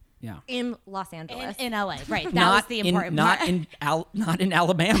 Yeah. In Los Angeles. In LA. Right. That not was the important part. not in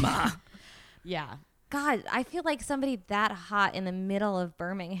Alabama. Yeah. God, I feel like somebody that hot in the middle of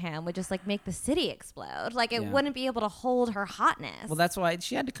Birmingham would just like make the city explode. Like it Yeah. wouldn't be able to hold her hotness. Well, that's why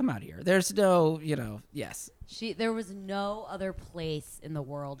she had to come out here. There's no, yes. There was no other place in the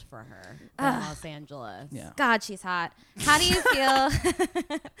world for her than Los Angeles. Yeah. God, she's hot. How do you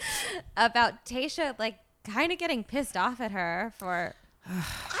feel about Tayshia like kind of getting pissed off at her for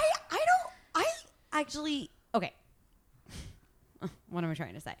I actually, okay. What am I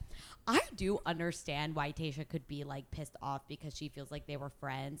trying to say? I do understand why Tayshia could be like pissed off because she feels like they were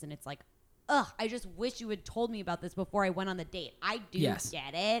friends, and it's like, ugh, I just wish you had told me about this before I went on the date. I do Yes.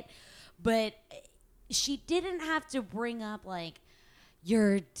 get it, but she didn't have to bring up like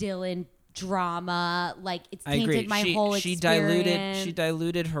your Dylan drama. Like it's I agree. tainted my whole experience. She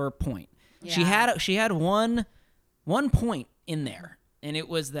diluted her point. She Yeah. had one point in there, and it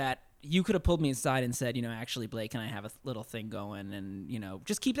was that you could have pulled me aside and said, actually, Blake and I have a little thing going, and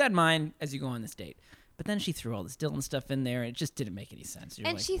just keep that in mind as you go on this date. But then she threw all this Dylan stuff in there, and it just didn't make any sense. You're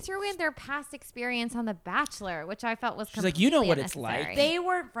and like, she threw in their past experience on The Bachelor, which I felt was She's like, you know completely what it's like. unnecessary. They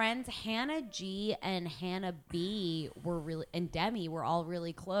weren't friends. Hannah G and Hannah B were really, and Demi were all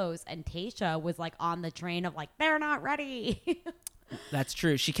really close. And Tayshia was like on the train of like, they're not ready. that's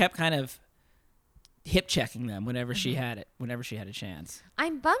true. She kept kind of hip checking them whenever she had it, whenever she had a chance.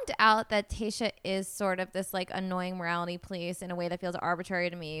 I'm bummed out that Tayshia is sort of this like annoying morality police in a way that feels arbitrary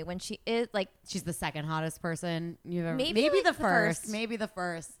to me when she is like She's the second hottest person you've ever. Maybe, Maybe like, the the first. first. Maybe the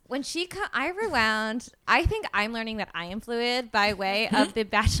first. when I rewound. I think I'm learning that I am fluid by way of the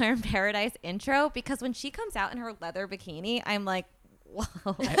Bachelor in Paradise intro, because when she comes out in her leather bikini, I'm like, whoa.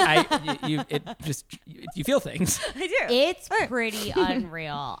 You feel things. I do. It's pretty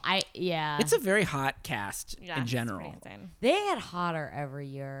unreal. It's a very hot cast Yeah, in it's general. pretty insane. They get hotter every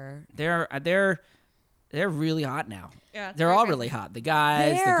year. They're really hot now. Yeah, it's they're very all crazy. really hot. The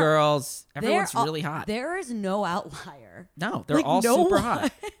guys, They're- the girls, everyone's They're all- really hot. There is no outlier. No, they're Like, all no super one.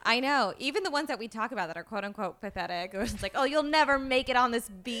 hot. I know. Even the ones that we talk about that are quote unquote pathetic, or it's like, oh, you'll never make it on this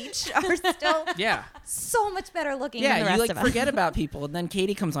beach, are still Yeah. so much better looking than Yeah, the you rest like of us. forget about people, and then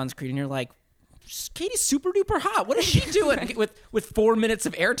Katie comes on screen, and you're like, Katie's super duper hot. What is she doing with 4 minutes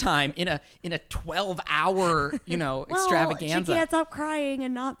of airtime in a 12-hour extravaganza? She can't stop crying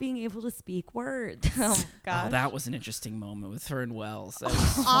and not being able to speak words. Oh gosh. Oh, that was an interesting moment with her and Wells. That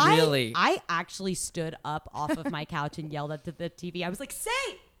was really. I actually stood up off of my couch and yelled at the TV. I was like, say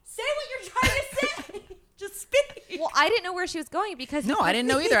what you're trying to say. Just speak. Well, I didn't know where she was going because No, I didn't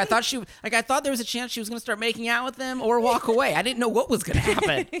know either. I thought there was a chance she was going to start making out with them or walk away. I didn't know what was going to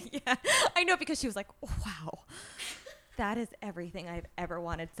happen. Yeah, I know, because she was like, wow, that is everything I've ever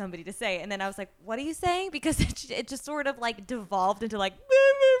wanted somebody to say. And then I was like, what are you saying? Because it just sort of like devolved into like.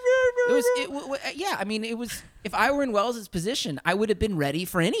 Yeah. I mean, it was. If I were in Wells's position, I would have been ready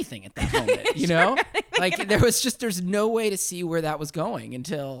for anything at that moment. Like there's no way to see where that was going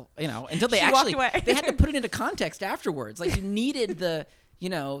until they She actually walked away. they had to put it into context afterwards. Like you needed the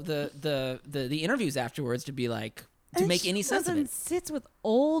interviews afterwards to be like to make any sense of it. Sits with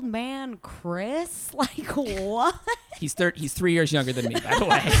old man Chris. Like what? He's 3 years younger than me, by the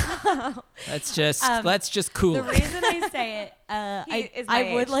way. Let's just cool The it. reason I say it, He is my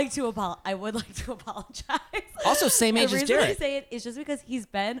I would age. like to apologize. Also, same age the as reason I Jared. say it is just because he's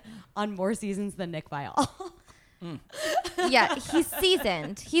been on more seasons than Nick Viall. Yeah, he's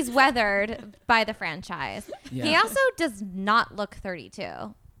seasoned. He's weathered by the franchise. Yeah. He also does not look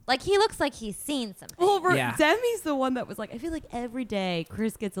 32. Like he looks like he's seen something. Well, Yeah. Demi's the one that was like, I feel like every day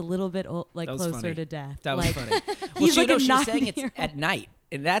Chris gets a little bit That was closer funny. to death. That was Like, funny. Well, he's like a she was saying it's 9-year-old. at night,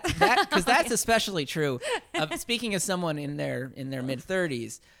 and because that's especially true. Speaking of someone in their mid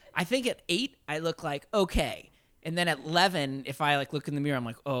 30s, I think at 8 I look like okay, and then at 11, if I look in the mirror, I'm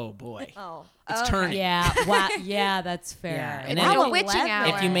like, oh boy, Oh, it's okay. turning. Yeah, wow, yeah, that's fair. Yeah, and It's then like if- a witching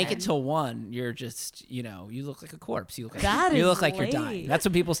hour. If you make it till 1, you're just you look like a corpse. You look like That you is look like you're late. dying. That's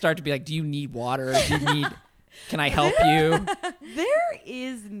when people start to be like, do you need water? Do you need? Can I help you? There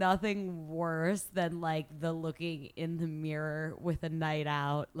is nothing worse than the looking in the mirror with a night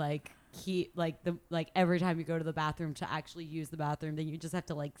out. keep like every time you go to the bathroom to actually use the bathroom, then you just have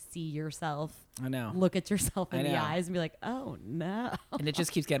to like see yourself. I know. Look at yourself in I the know. eyes and be like, oh no. And it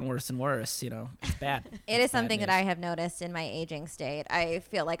just keeps getting worse and worse. It's bad. It is something that I have noticed in my aging state. I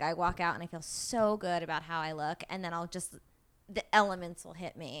feel like I walk out and I feel so good about how I look, and then the elements will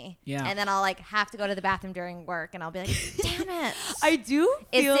hit me. Yeah. And then I'll like have to go to the bathroom during work, and I'll be like, damn it. I do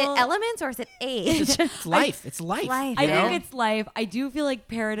Is feel it elements or is it age? It's life. It's life. Life. I you know? think it's life. I do feel like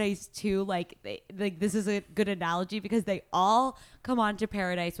Paradise too. Like this is a good analogy because they all come onto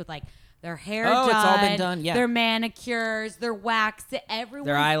Paradise with like their hair done. It's all been done, yeah. Their manicures, their wax, everyone's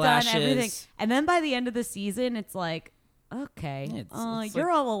Their eyelashes. done everything. And then by the end of the season, it's like, okay, It's you're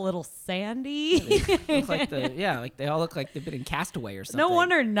like- all a little sandy. Look like they all look like they've been in Castaway or something. No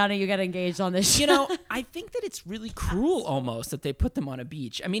wonder none of you get engaged on this show. I think that it's really cruel almost that they put them on a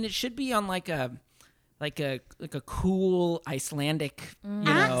beach. I mean, it should be on like a cool Icelandic,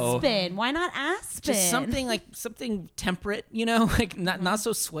 Aspen. Why not Aspen? just something temperate, like not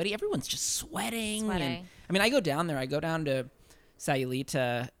so sweaty. Everyone's just sweating. Sweating. And, I mean, I go down there. I go down to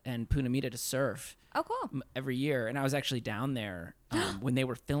Sayulita and Punamita to surf Oh, cool. every year, and I was actually down there when they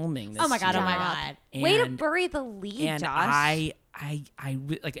were filming this. Oh my god! Oh my Stop. god! Way to And- bury the lead, And Josh.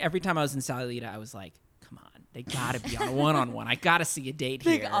 like every time I was in Sayulita, I was like, come on, they gotta be on a one-on-one. I gotta see a date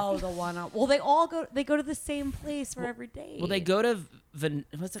here. The one. Well, they all go. They go to the same place for every day. Well, they go to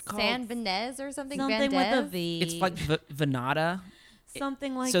what's it called? San Vanez or something? something Van with a Dez? V. It's like Venata.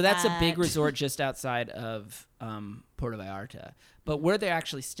 something like So that's that. a big resort just outside of Puerto Vallarta. But where they're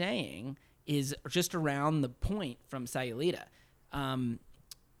actually staying is just around the point from Sayulita. And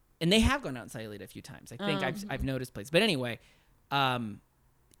they have gone out in Sayulita a few times. I think I've noticed places. But anyway,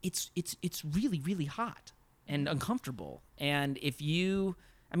 it's really, really hot and uncomfortable. And did you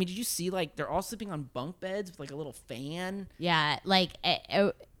see like they're all sleeping on bunk beds with like a little fan? Yeah, like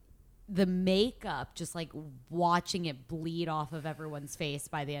the makeup, just like watching it bleed off of everyone's face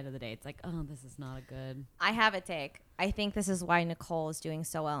by the end of the day. It's like, oh, this is not a good. I have a take. I think this is why Nicole is doing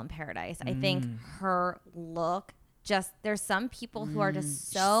so well in Paradise. I think her look there's some people who are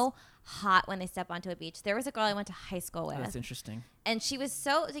just so hot when they step onto a beach. There was a girl I went to high school with. Oh, that's interesting. And she was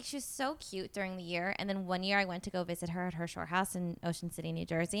so cute during the year. And then one year I went to go visit her at her shore house in Ocean City, New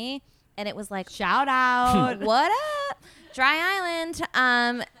Jersey. And it was like, Shout out! what up? Dry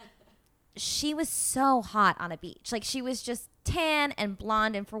Island. She was so hot on a beach. Like she was just tan and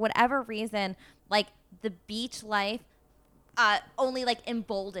blonde. And for whatever reason, like the beach life only like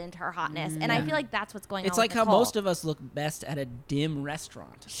emboldened her hotness. And I feel like that's what's going on. It's like with how Nicole. most of us look best at a dim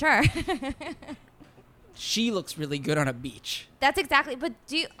restaurant. Sure. She looks really good on a beach. That's exactly. But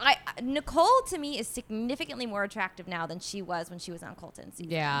Nicole to me is significantly more attractive now than she was when she was on Colton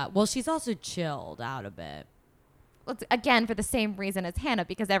season. Yeah, well, she's also chilled out a bit. Well, again, for the same reason as Hannah,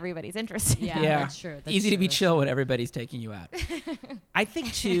 because everybody's interested. Yeah, that's true. That's Easy to be true. chill when everybody's taking you out. I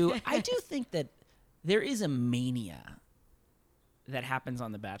think too. I do think that there is a mania that happens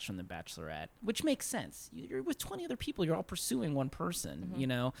on The Bachelor and The Bachelorette, which makes sense. You're with 20 other people. You're all pursuing one person.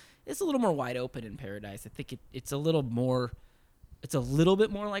 It's a little more wide open in Paradise. I think it's a little more. It's a little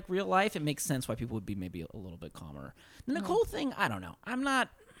bit more like real life. It makes sense why people would be maybe a little bit calmer. The Nicole thing, I don't know. I'm not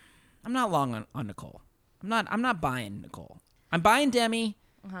long on Nicole. I'm not buying Nicole. I'm buying Demi.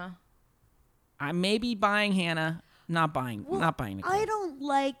 I may be buying Hannah. Not buying Nicole. I don't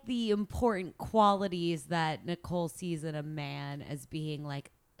like the important qualities that Nicole sees in a man as being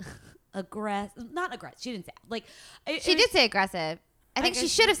like aggressive. Not aggressive. She didn't say like. She did say aggressive. I think she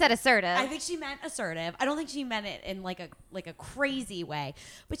should have said assertive. I think she meant assertive. I don't think she meant it in like a crazy way.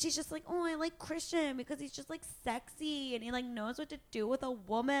 But she's just like, oh, I like Christian because he's just like sexy and he like knows what to do with a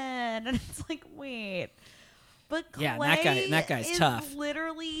woman. And it's like, wait. But Clay Yeah, that guy's is tough.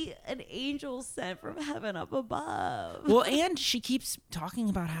 literally an angel sent from heaven up above. Well, and she keeps talking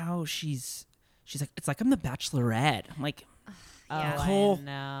about how she's like, it's like I'm the Bachelorette. I'm like, Oh, Nicole, I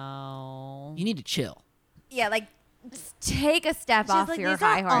know. you need to chill. yeah, like take a step She's off like, your these are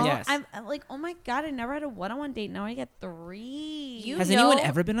high all- horse. Yes. I'm like, oh my god, I never had a one-on-one date. Now I get 3. You Has know- anyone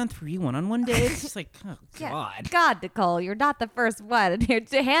ever been on 3 one-on-one dates? It's just like, oh God. God, Nicole, you're not the first one.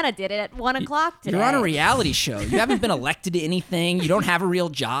 Hannah did it at 1 o'clock today. You're on a reality show. You haven't been elected to anything. You don't have a real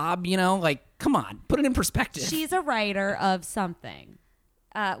job. Like, come on, put it in perspective. She's a writer of something.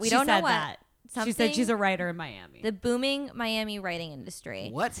 We She don't know said what. that. She said she's a writer in Miami. the booming Miami writing industry.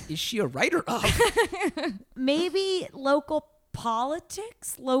 What is she a writer of? Maybe local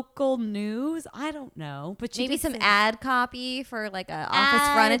politics, local news. I don't know, but she Maybe did some say ad copy for like a office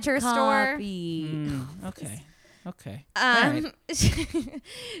ad furniture store. copy. Okay. Okay. All right.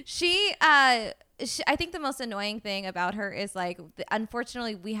 I think the most annoying thing about her is like,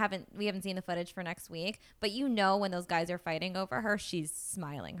 unfortunately, we haven't seen the footage for next week, but when those guys are fighting over her, she's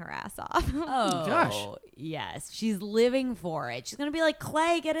smiling her ass off. Oh, Gosh. yes. She's living for it. She's going to be like,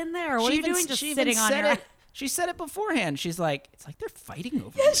 Clay, get in there. What are you doing just she sitting even on said your... it. She said it beforehand. She's like, it's like they're fighting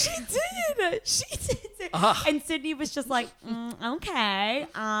over Yeah, me. she did. She did. Ugh. And Sydney was just like, okay,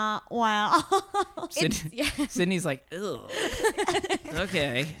 well. Sydney's like, ugh.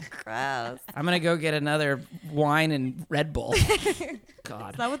 Okay. Gross. I'm going to go get another wine and Red Bull.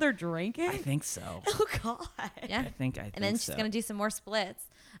 God. Is that what they're drinking? I think so. Oh, God. Yeah. I think And then she's so. gonna do some more splits.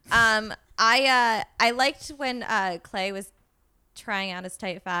 I liked when Clay was trying out his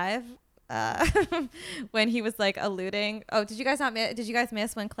tight five. When he was like alluding. Oh, did you guys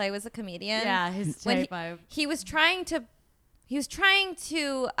miss when Clay was a comedian? Yeah, his When type five. he was trying to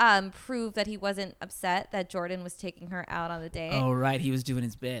prove that he wasn't upset that Jordan was taking her out on the date. Oh, right. He was doing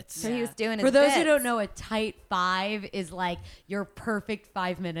his bits. So he was doing his For those who bits. don't know, a tight five is like your perfect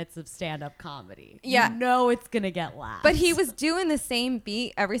 5 minutes of stand-up comedy. Yeah. You know it's going to get laughs. But he was doing the same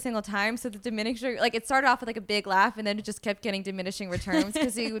beat every single time. So the diminishing, like it started off with like a big laugh and then it just kept getting diminishing returns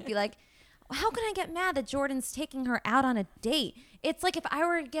because he would be like, how can I get mad that Jordan's taking her out on a date? It's like if I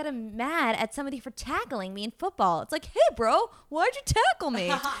were to get mad at somebody for tackling me in football. It's like, hey, bro, why'd you tackle me?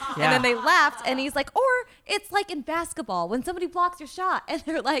 And then they laughed. And he's like, or it's like in basketball when somebody blocks your shot and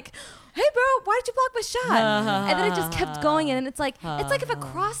they're like, hey, bro, why did you block my shot? And then it just kept going. And it's like if a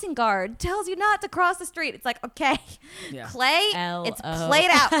crossing guard tells you not to cross the street. It's like, okay, Yeah. Clay, L-O. it's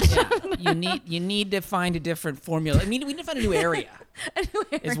played out. Yeah. You need to find a different formula. I mean, we need to find a new area.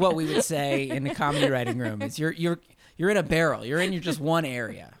 Is what we would say in the comedy writing room. Is you're in a barrel. You're in your just one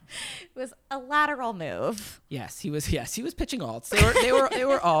area. It was a lateral move. Yes, he was pitching alts. They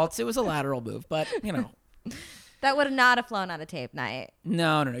were alts. It was a lateral move, but you know. That would not have flown on a tape night.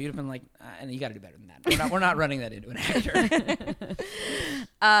 No. You'd have been like, and you got to do better than that. We're not running that into an actor.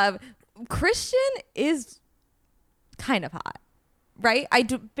 Christian is kind of hot, right? I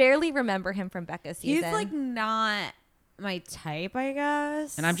barely remember him from Becca's season. He's like not my type, I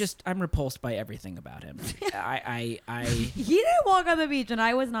guess. And I'm repulsed by everything about him. I He didn't walk on the beach, and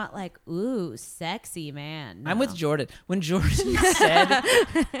I was not like, ooh, sexy man. I'm No. with Jordan. When Jordan said,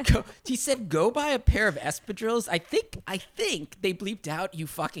 go buy a pair of espadrilles, I think they bleeped out, you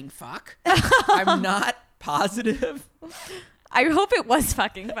fucking fuck. I'm not positive. I hope it was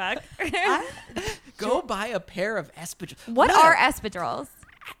fucking fuck. Go buy a pair of espadrilles. What are espadrilles?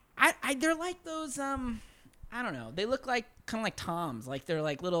 They're like those, I don't know. They look like kind of like Toms. Like they're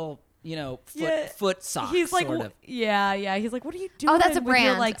like little, foot socks. He's like, sort of. yeah. He's like, what are you doing? Oh, that's a with your,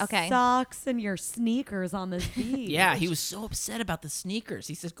 brand. like Okay. socks and your sneakers on this beach. Yeah, he was so upset about the sneakers.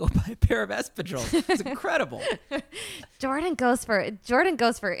 He says, "Go buy a pair of espadrilles." It's incredible. Jordan goes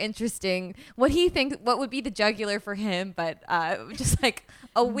for interesting. What would be the jugular for him, but just like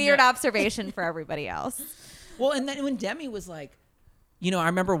a weird observation for everybody else. Well, and then when Demi was like, I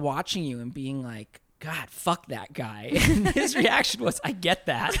remember watching you and being like, God, fuck that guy. And his reaction was, I get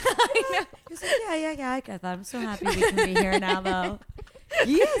that. He's like, yeah, I get that. I'm so happy we can be here now, though.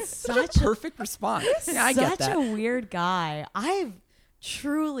 He is Such a perfect response. Yeah, I get such that. a weird guy. I've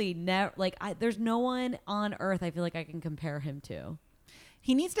truly never, there's no one on earth I feel like I can compare him to.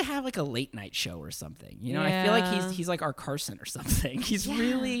 He needs to have like a late night show or something. I feel like Yeah. he's like our Carson or something. He's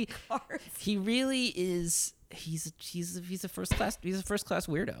really, he really is. He's a first class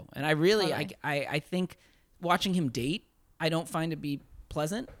weirdo, and I really I think watching him date I don't find to be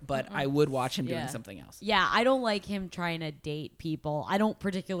pleasant, but I would watch him doing something else. Yeah, I don't like him trying to date people. I don't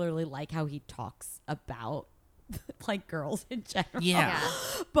particularly like how he talks about like girls in general. Yeah.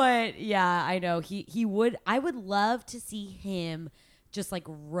 But yeah, I know he would. I would love to see him just like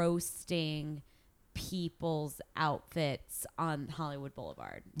roasting people's outfits on Hollywood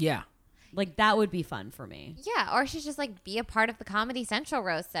Boulevard. Yeah. Like that would be fun for me. Yeah, or she's just like be a part of the Comedy Central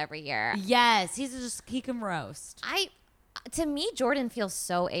roasts every year. Yes, he can roast. To me, Jordan feels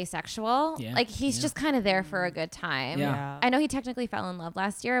so asexual. Yeah, Like he's just kind of there for a good time. Yeah. I know he technically fell in love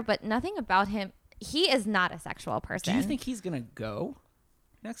last year, but nothing about him. He is not a sexual person. Do you think he's gonna go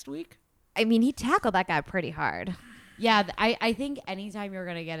next week? I mean, he tackled that guy pretty hard. Yeah, I think anytime you're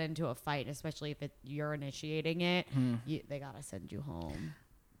gonna get into a fight, especially if you're initiating it, they gotta send you home.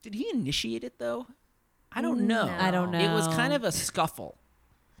 Did he initiate it though? I don't know. No. I don't know. It was kind of a scuffle.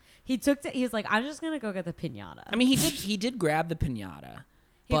 He was like, I'm just gonna go get the piñata. I mean, he did grab the piñata.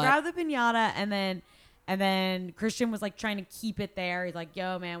 He but grabbed the piñata and then Christian was like trying to keep it there. He's like,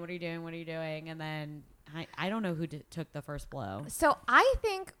 yo man, what are you doing? And then I don't know who took the first blow. So I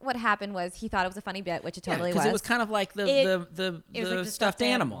think what happened was he thought it was a funny bit, which it totally because was. it was kind of like the it was like the stuffed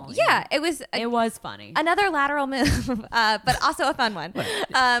animal. Yeah, it was It was funny. another lateral move, but also a fun one.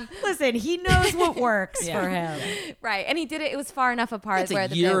 Listen, he knows what works Yeah. for him. Right, and he did it. It was far enough apart It's where a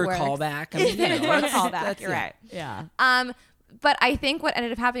the year bit works. callback. I mean, you know, It's a that's- callback. that's You're it. right. Yeah. But I think what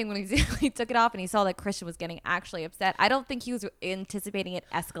ended up happening when he took it off and he saw that Christian was getting actually upset, I don't think he was anticipating it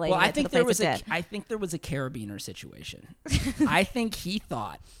escalating. Well, I to think the there place was it did. I think there was a carabiner situation. I think he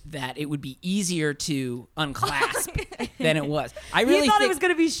thought that it would be easier to unclasp than it was. I really he thought think, it was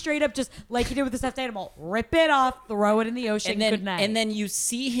going to be straight up just like he did with the stuffed animal. Rip it off, throw it in the ocean, good night. and then you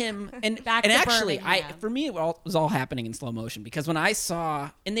see him and Back and to actually Birmingham. for me it was all happening in slow motion because when I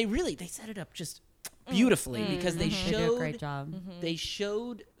saw and they set it up just beautifully because they They do a showed great job. they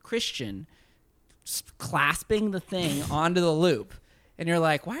showed Christian clasping the thing onto the loop and you're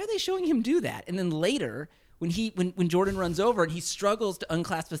like, why are they showing him do that? And then later when Jordan runs over and he struggles to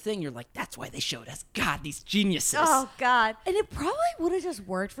unclasp the thing, you're like, that's why they showed us. God, these geniuses. Oh God! And it probably would have just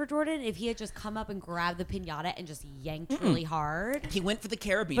worked for Jordan if he had just come up and grabbed the pinata and just yanked really hard. He went for the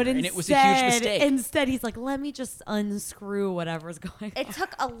carabiner But and it was a huge mistake. Instead, he's like, let me just unscrew whatever's going on. It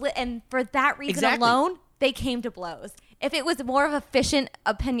took and for that reason Exactly. alone, they came to blows. If it was more of a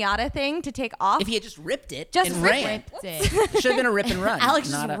pinata thing to take off, If he had just ripped it Just and rip ran, Ripped it. it should have been a rip and run. Alex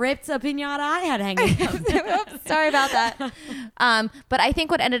not just a- ripped a pinata I had hanging up. Oops, sorry about that. But I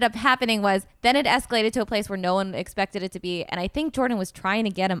think what ended up happening was then it escalated to a place where no one expected it to be, and I think Jordan was trying to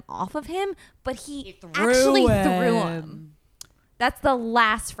get him off of him, but he actually threw him. That's the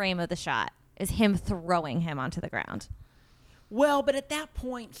last frame of the shot, is him throwing him onto the ground. Well, but at that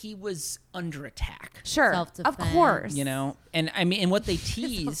point, he was under attack. Sure, of Self-defense. course. You know, and I mean, and what they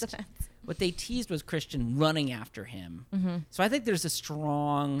teased, Self-defense. was Christian running after him. Mm-hmm. So I think there's a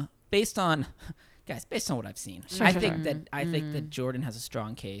strong, based on what I've seen, I think that Jordan has a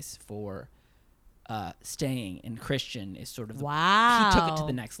strong case for staying, and Christian is sort of the, Wow. he took it to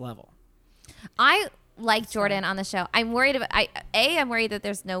the next level. I like Jordan on the show. I'm worried about I'm worried that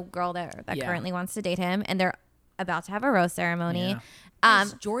there's no girl there that Yeah. currently wants to date him, and they're about to have a rose ceremony. Yeah.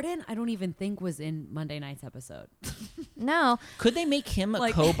 Jordan, I don't even think was in Monday night's episode. No, Could they make him a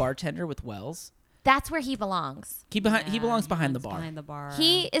Like- co-bartender with Wells? that's where he belongs. He belongs behind the bar. Behind the bar.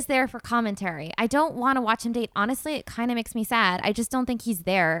 He is there for commentary. I don't want to watch him date. Honestly, it kind of makes me sad. I just don't think he's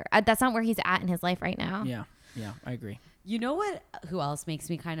there. That's not where he's at in his life right now. Yeah, I agree. You know what? Who else makes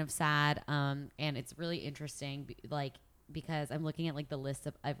me kind of sad? And it's really interesting, because I'm looking at like the list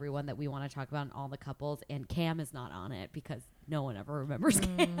of everyone that we want to talk about and all the couples, and Cam is not on it because no one ever remembers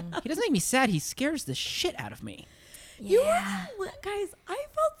Cam. He doesn't make me sad. He scares the shit out of me. You were, guys. I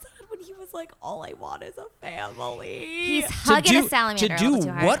felt sad when he was like, "All I want is a family." He's hugging a salamander To a do little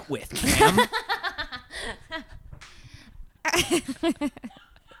too hard. what with, Cam? I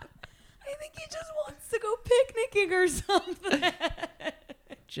think he just wants to go picnicking or something.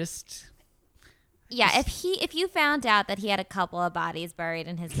 Just Yeah, if you found out that he had a couple of bodies buried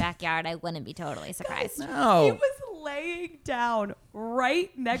in his backyard, I wouldn't be totally surprised. He no. was laying down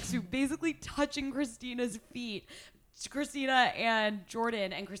right next to, basically touching Christina's feet. Christina and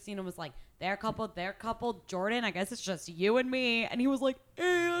Jordan, and Christina was like, they're coupled. Jordan, I guess it's just you and me. And he was like,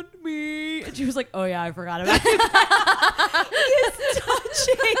 and me. And she was like, oh yeah, I forgot about it. He is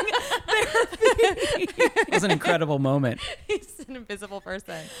touching their feet. It was an incredible moment. He's an invisible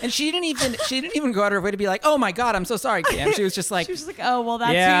person. And she didn't even go out of her way to be like, "Oh my God, I'm so sorry, Cam." She was just like, She was just like, oh, well,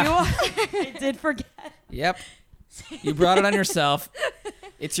 that's Yeah. you. I did forget. "Yep, you brought it on yourself.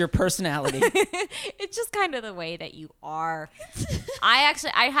 It's your personality." It's just kind of the way that you are. I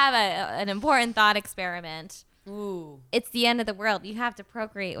have an important thought experiment. Ooh. It's the end of the world. You have to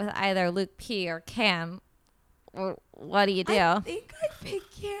procreate with either Luke P or Cam. What do you do? I think I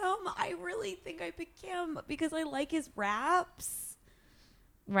picked Cam. I really think I picked Cam because I like his raps.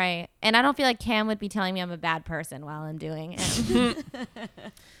 Right. And I don't feel like Cam would be telling me I'm a bad person while I'm doing it.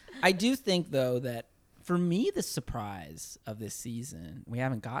 I do think though that for me the surprise of this season, we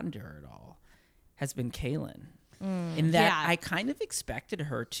haven't gotten to her at all, has been Kaylin. In that Yeah. I kind of expected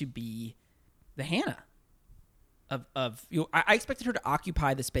her to be the Hannah of you know, I expected her to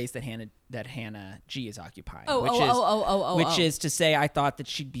occupy the space that Hannah G is occupying. Which is to say, I thought that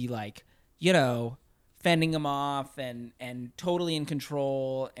she'd be like, you know, fending him off and totally in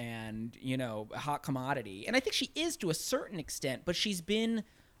control and, you know, a hot commodity. And I think she is to a certain extent, but she's been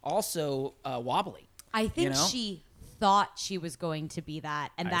also wobbly. I think You know? she thought she was going to be that,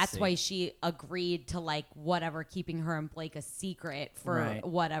 and I that's see. why she agreed to like whatever, keeping her and Blake a secret for Right.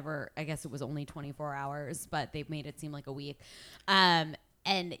 whatever. I guess it was only 24 hours, but they made it seem like a week. And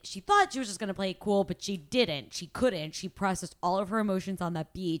And she thought she was just going to play it cool, but she didn't. She couldn't. She processed all of her emotions on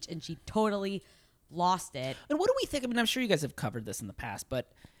that beach, and she totally lost it. And what do we think? I mean, I'm sure you guys have covered this in the past,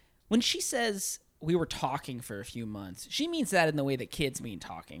 but when she says we were talking for a few months, she means that in the way that kids mean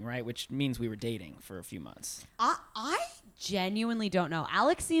talking, right? Which means we were dating for a few months. I genuinely don't know.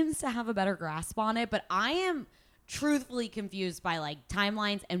 Alex seems to have a better grasp on it, but I am truthfully confused by like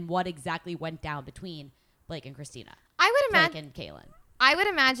timelines and what exactly went down between Blake and Christina. I would Blake imagine. and Kaylin. I would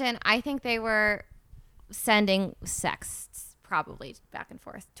imagine. I think they were sending sexts probably back and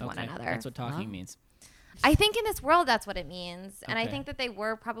forth to one another. That's what talking means. I think in this world that's what it means, and I Okay. think that they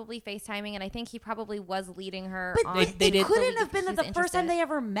were probably FaceTiming, and I think he probably was leading her. But on they it did- couldn't have been She that was the first time interested. they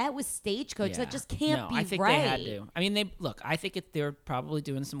ever met was Stagecoach. That just can't be I think right. they had to. I mean, I think they were probably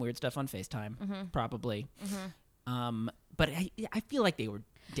doing some weird stuff on FaceTime. Probably. But I feel like they were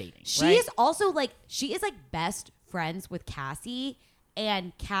dating. She right? is also like best friends with Cassie,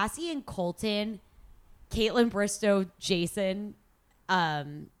 and Cassie and Colton, Caitlin Bristow, Jason,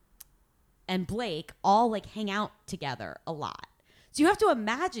 and Blake all like hang out together a lot. So you have to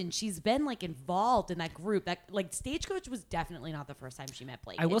imagine she's been like involved in that group. That like Stagecoach was definitely not the first time she met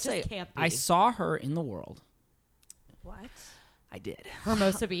Blake. I will it just say, can't be. I saw her in the world. What? I did.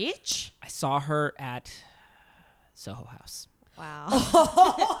 Hermosa Beach. I saw her at Soho House. Wow.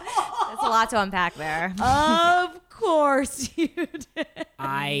 There's a lot to unpack there. Of course you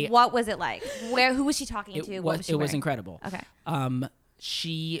did. What was it like? Who was she talking to? What was she it was wearing? incredible. Okay.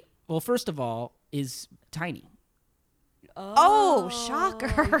 She first of all is tiny. Oh,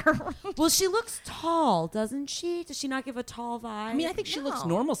 shocker. Well, she looks tall, doesn't she? Does she not give a tall vibe? I mean, I think she looks No.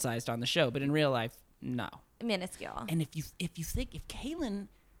 normal sized on the show, but in real life, no. Minuscule. And if you think if Kaylin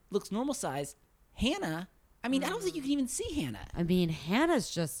looks normal sized, Hannah, I mean, I don't think you can even see Hannah. I mean,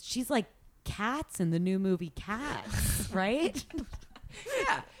 Hannah's she's like Cats in the new movie Cats, right?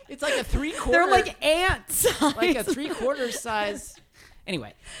 Yeah, it's like a 3/4. They're like ants. like a 3/4 size.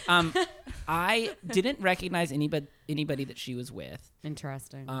 Anyway, I didn't recognize anybody that she was with.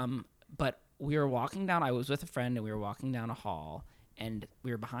 Interesting. But we were walking down. I was with a friend, and we were walking down a hall, and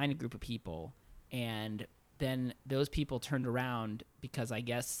we were behind a group of people, and then those people turned around because I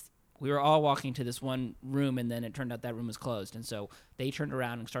guess we were all walking to this one room, and then it turned out that room was closed, and so they turned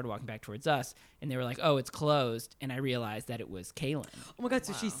around and started walking back towards us, and they were like, "Oh, it's closed," and I realized that it was Kaylin. Oh my god!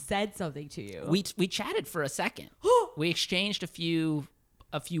 So she said something to you. We chatted for a second. We exchanged a few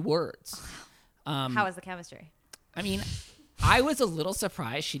words. How was the chemistry? I mean, I was a little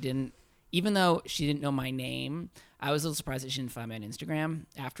surprised she didn't, even though she didn't know my name. I was a little surprised that she didn't find me on Instagram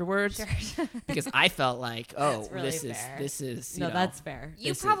afterwards, because I felt like, oh, really this fair. is no, you know, that's fair.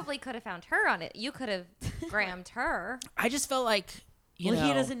 You probably could have found her on it. You could have grammed her. I just felt like, you Well, know,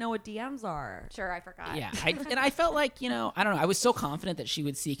 he doesn't know what DMs are. Sure, I forgot. Yeah, and I felt like, you know, I don't know. I was so confident that she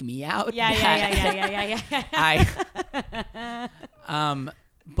would seek me out. Yeah.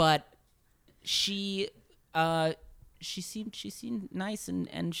 But she seemed nice,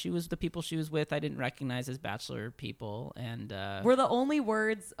 and she was the people she was with I didn't recognize as Bachelor people, and Were the only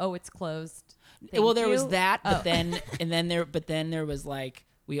words, "Oh, it's closed"? well, there was you? that, but then there was like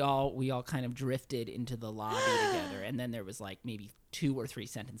we all kind of drifted into the lobby together, and then there was like maybe 2 or 3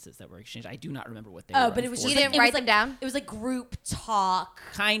 sentences that were exchanged. I do not remember what they were. Oh, but it was just You like, didn't it write was them like, down? It was like group talk.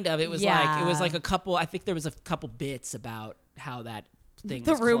 kind of. It was Yeah. like a couple. I think there was a couple bits about how that thing.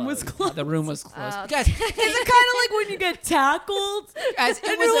 The room was How the room was closed. Guys, Is it kind of like when you get tackled? guys,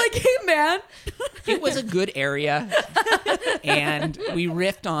 And you're like, "Hey, man." it was a good area, and we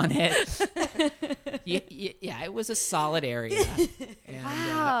riffed on it. Yeah, it was a solid area. And,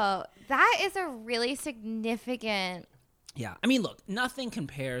 Wow, that is a really significant. yeah, I mean, look, nothing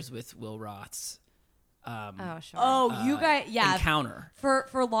compares with Will Roth's Oh, sure. Oh, you guys, yeah. encounter.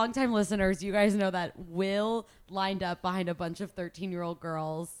 For longtime listeners, you guys know that Will lined up behind a bunch of 13-year-old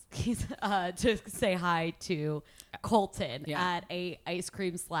girls to say hi to Colton at a ice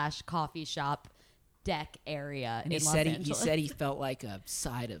cream / coffee shop deck area And in he Los said he Angeles. said he felt like a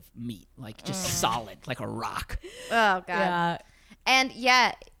side of meat, like just solid, like a rock. Oh God. Yeah. And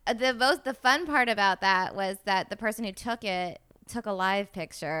yeah, the fun part about that was that the person who took it took a live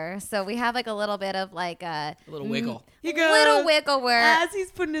picture, so we have like a little bit of like a little wiggle. He goes, little wiggle where as he's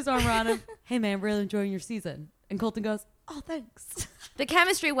putting his arm around him, "Hey, man, really enjoying your season." And Colton goes, "Oh, thanks." the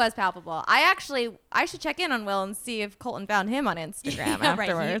chemistry was palpable. I should check in on Will and see if Colton found him on Instagram Yeah, right.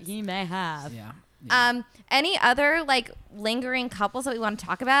 afterwards. He may have. Yeah. Any other like lingering couples that we want to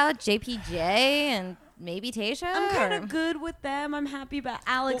talk about? JPJ and maybe Tasha? I'm kind or- of good with them. I'm happy about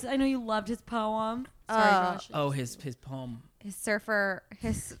Alex. I know you loved his poem. Sorry, Josh. Oh, his poem. his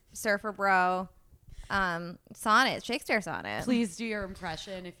surfer bro. sonnet, Shakespeare sonnet. Please do your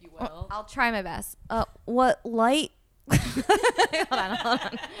impression, if you will. I'll try my best. What light? hold on.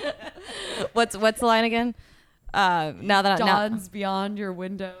 What's the line again? Now that Dawn's beyond your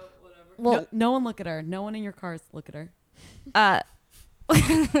window, whatever. Well- no one look at her. No one in your cars look at her.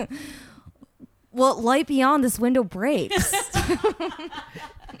 What light beyond this window breaks?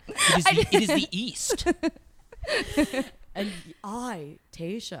 It is the East. And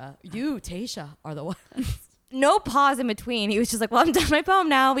Tasha, are the ones. No pause in between. He was just like, "Well, I'm done my poem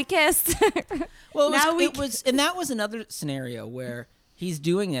now. We kissed." Well, Now we and that was another scenario where he's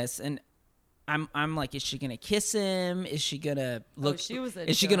doing this, and I'm like, is she gonna kiss him? Is she gonna look? she was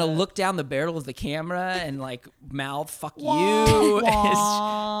is she into gonna it. look down the barrel of the camera and like mouth "fuck you"?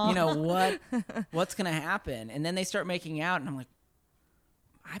 What's gonna happen? And then they start making out, and I'm like,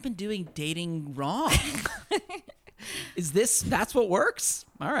 I've been doing dating wrong. That's what works?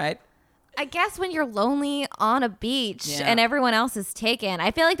 All right. I guess when you're lonely on a beach Yeah. and everyone else is taken,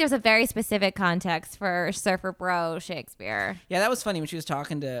 I feel like there's a very specific context for surfer bro Shakespeare. Yeah, that was funny when she was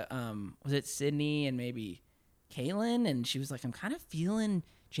talking to was it Sydney and maybe Kaylin, and she was like, I'm kind of feeling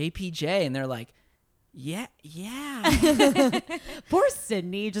JPJ, and they're like, yeah. Poor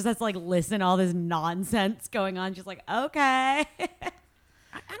Sydney just has to like listen to all this nonsense going on. She's like, okay.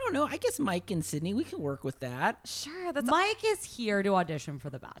 I don't know. I guess Mike and Sydney, we can work with that. Sure, that's Mike is here to audition for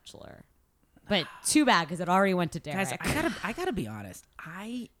The Bachelor. But too bad because it already went to Derek. Guys, I gotta be honest.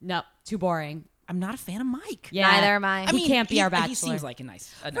 No, too boring. I'm not a fan of Mike. Yeah. Neither am I. He can't be our He bachelor. seems like a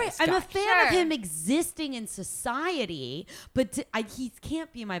nice Right, guy. I'm a fan Sure. of him existing in society, but he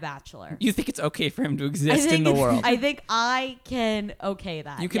can't be my bachelor. You think it's okay for him to exist in the world? I think I can okay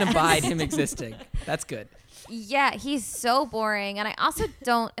that. You can yes. abide him existing. That's good. Yeah, he's so boring. And I also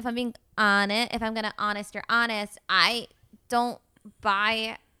don't, if I'm being honest, if I'm going to you're honest, I don't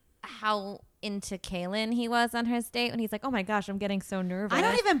buy how into Kaylin he was on his date when he's like, oh my gosh, I'm getting so nervous. I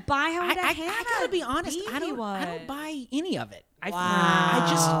don't even buy how I gotta be honest. I don't buy any of it. I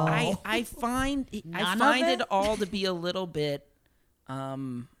find None of it it? all to be a little bit,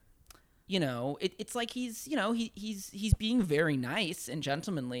 it's like he's being very nice and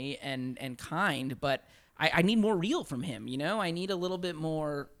gentlemanly and kind, but I need more real from him. I need a little bit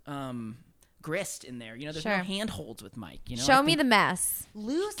more grist in there. There's Sure. no handholds with Mike. Show me the mess.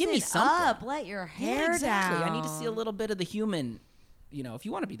 Loosen Give me something. up. Let your hair Yeah, exactly. down. I need to see a little bit of the human, if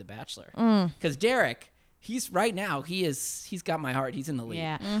you want to be the Bachelor. Mm. Because Derek, he's got my heart. He's in the lead.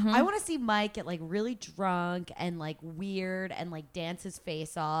 Yeah. Mm-hmm. I want to see Mike get like really drunk and like weird and like dance his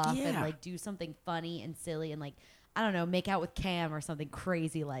face off and Yeah. like do something funny and silly and like, I don't know, make out with Cam or something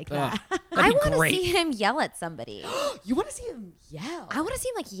crazy like Ugh, that. I that'd be want to great. see him yell at somebody. You want to see him yell? I want to see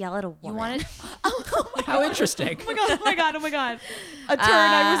him like yell at a woman. You want to? Oh my How interesting. Oh my god! Oh my god! Oh my god! A turn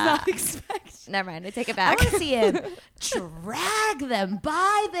I was not expecting. Never mind. I take it I back. want to see him drag them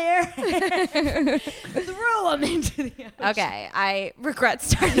by their hair, throw them into the ocean. Okay, I regret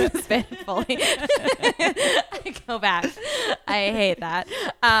starting this bit fully. I go back. I hate that.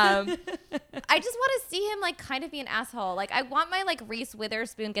 I just want to see him like kind of be an asshole. Like I want my like Reese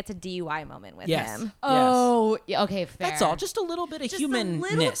Witherspoon gets a DUI moment with Yes. him. Oh, yeah, okay, fair. That's all. Just a little bit of Just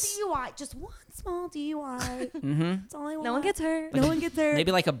humanness. a little DUI, just one small DUI. That's all I want. No one gets hurt. No one gets hurt.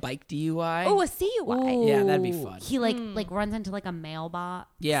 Maybe like a bike DUI. Oh, a CUI. Yeah, that'd be Ooh. fun. He like runs into like a mailbox.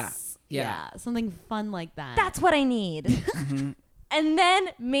 Yeah. Something fun like that. That's what I need. Mm-hmm. And then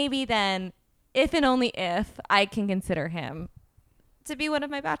maybe then, if and only if, I can consider him to be one of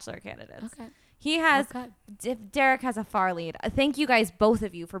my Bachelor candidates. Okay. He has, Okay. if Derek has a far lead. Thank you guys, both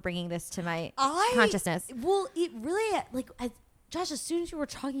of you, for bringing this to my consciousness. Well, it really Josh, as soon as you were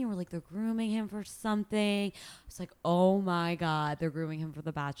talking, you were like, they're grooming him for something. It's like, oh my God, they're grooming him for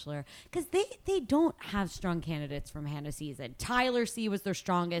The Bachelor. Because they don't have strong candidates from Hannah season. Tyler C was their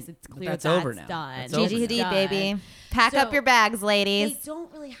strongest. It's clear that's that's over now. done. That's over Gigi now. Hadid, baby. Pack up So, your bags, They ladies. don't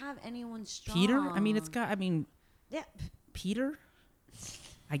really have anyone strong. Peter? I mean, Yeah. Peter?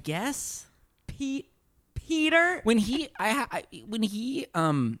 I guess. Peter? When he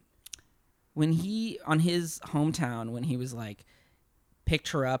on his hometown, when he was like, picked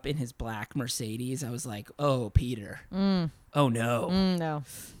her up in his black Mercedes, I was like, oh, Peter. Oh no. No.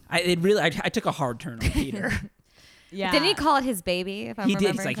 I took a hard turn on Peter. Yeah. Didn't he call it his baby? If I'm He did. He's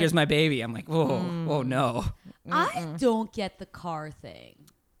remembering like, here's my baby. I'm like, whoa, oh no. I don't get the car thing.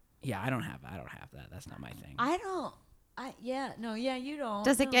 Yeah, I don't have that. That's not my thing. You don't.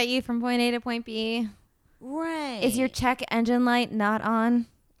 Does it No. get you from point A to point B? Right. Is your check engine light not on?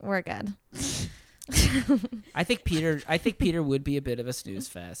 We're good. I think Peter would be a bit of a snooze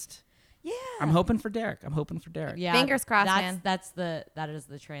fest. Yeah. I'm hoping for Derek. Yeah, Fingers crossed, man. that is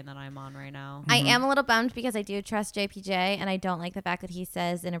the train that I'm on right now. I am a little bummed because I do trust JPJ, and I don't like the fact that he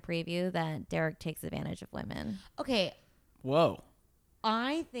says in a preview that Derek takes advantage of women. Okay, Whoa.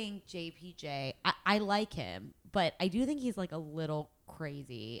 I think JPJ, I like him, but I do think he's like a little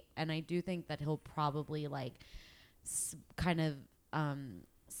crazy, and I do think that he'll probably like kind of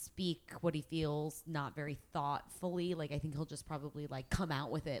speak what he feels not very thoughtfully. Like I think he'll just probably like come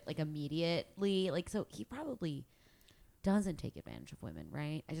out with it like immediately. Like so he probably doesn't take advantage of women,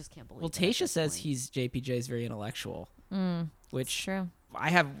 right? I just can't believe. Well, it at Tayshia this says point. JPJ's very intellectual, It's which true. I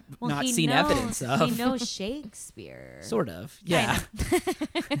have not He seen knows- evidence of. He knows Shakespeare. Sort of. Yeah.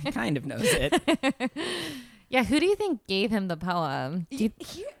 Kind of knows it. Yeah, who do you think gave him the poem? Do you,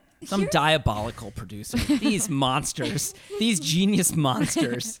 Some diabolical producer. These monsters. These genius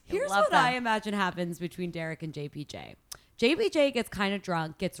monsters. Here's love what them. I imagine happens between Derek and JPJ. JPJ gets kind of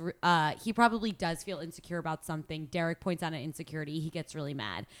drunk, he probably does feel insecure about something. Derek points out an insecurity. He gets really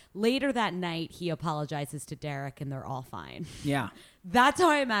mad. Later that night, he apologizes to Derek and they're all fine. Yeah. That's how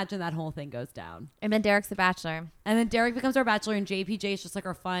I imagine that whole thing goes down. and then Derek's the bachelor. And then Derek becomes our bachelor and JPJ is just like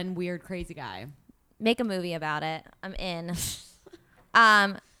our fun, weird, crazy guy. Make a movie about it. I'm in.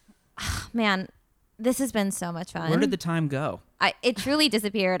 Man, this has been so much fun. Where did the time go? It truly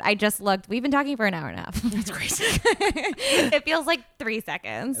disappeared. I just looked. We've been talking for an hour and a half. That's crazy. It feels like 3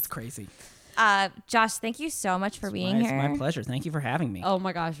 seconds. That's crazy. Josh, thank you so much for being It's here. my pleasure. Thank you for having me. Oh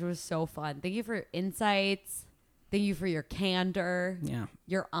my gosh, it was so fun. Thank you for your insights. Thank you for your candor, Yeah.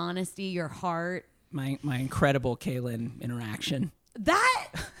 your honesty, your heart. My incredible Kaylin interaction.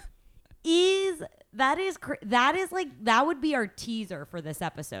 That would be our teaser for this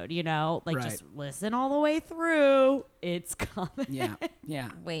episode, you know? Like Right. just listen all the way through. It's coming. Yeah. Yeah.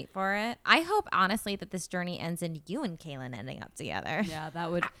 Wait for it. I hope honestly that this journey ends in you and Kaylin ending up together. Yeah,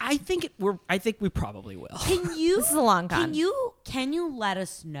 that would I think we probably will. Can you This is a long con. can you let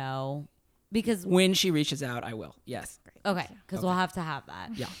us know? Because When she reaches out, I will. Yes. okay, because we'll have to have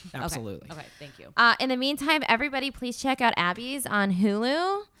that. Yeah, absolutely. Okay, thank you. In the meantime, everybody, please check out Abby's on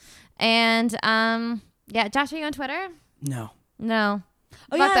Hulu. And yeah, Josh, are you on Twitter? No. No.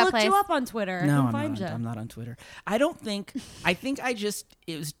 Oh Fuck yeah, I that looked place. you up on Twitter. No, I I'm can find not. you. I'm not on Twitter. I think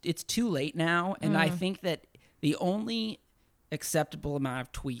it's too late now, and I think that the only acceptable amount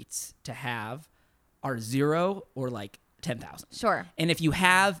of tweets to have are 0 or like 10,000. Sure. And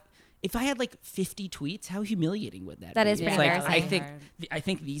if I had like 50 tweets, how humiliating would that be? That is It's pretty like, embarrassing. I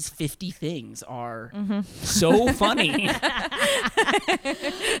think these 50 things are so funny.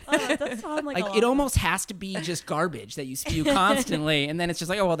 That does sound like a Like lot it of- almost has to be just garbage that you spew constantly, and then it's just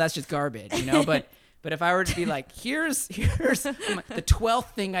like, oh well, that's just garbage, you know. But if I were to be like, here's the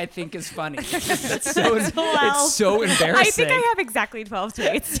 12th thing I think is funny, it's so embarrassing. I think I have exactly 12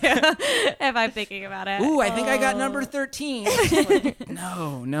 tweets if I'm thinking about it. Ooh, I think I got number 13. Like,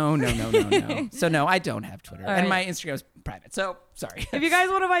 no. So no, I don't have Twitter, and right. my Instagram is private. So sorry. If you guys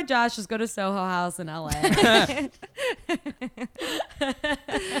want to find Josh, just go to Soho House in LA.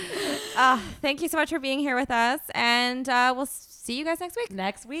 Thank you so much for being here with us, and we'll see you guys next week.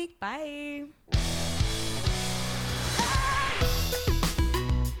 Next week, bye.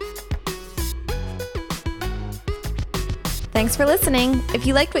 Thanks for listening. If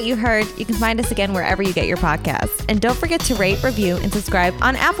you liked what you heard, you can find us again wherever you get your podcasts. And don't forget to rate, review, and subscribe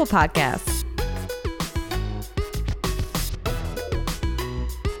on Apple Podcasts.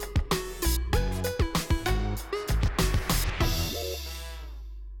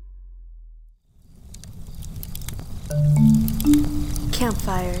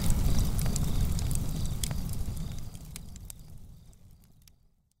 Campfire.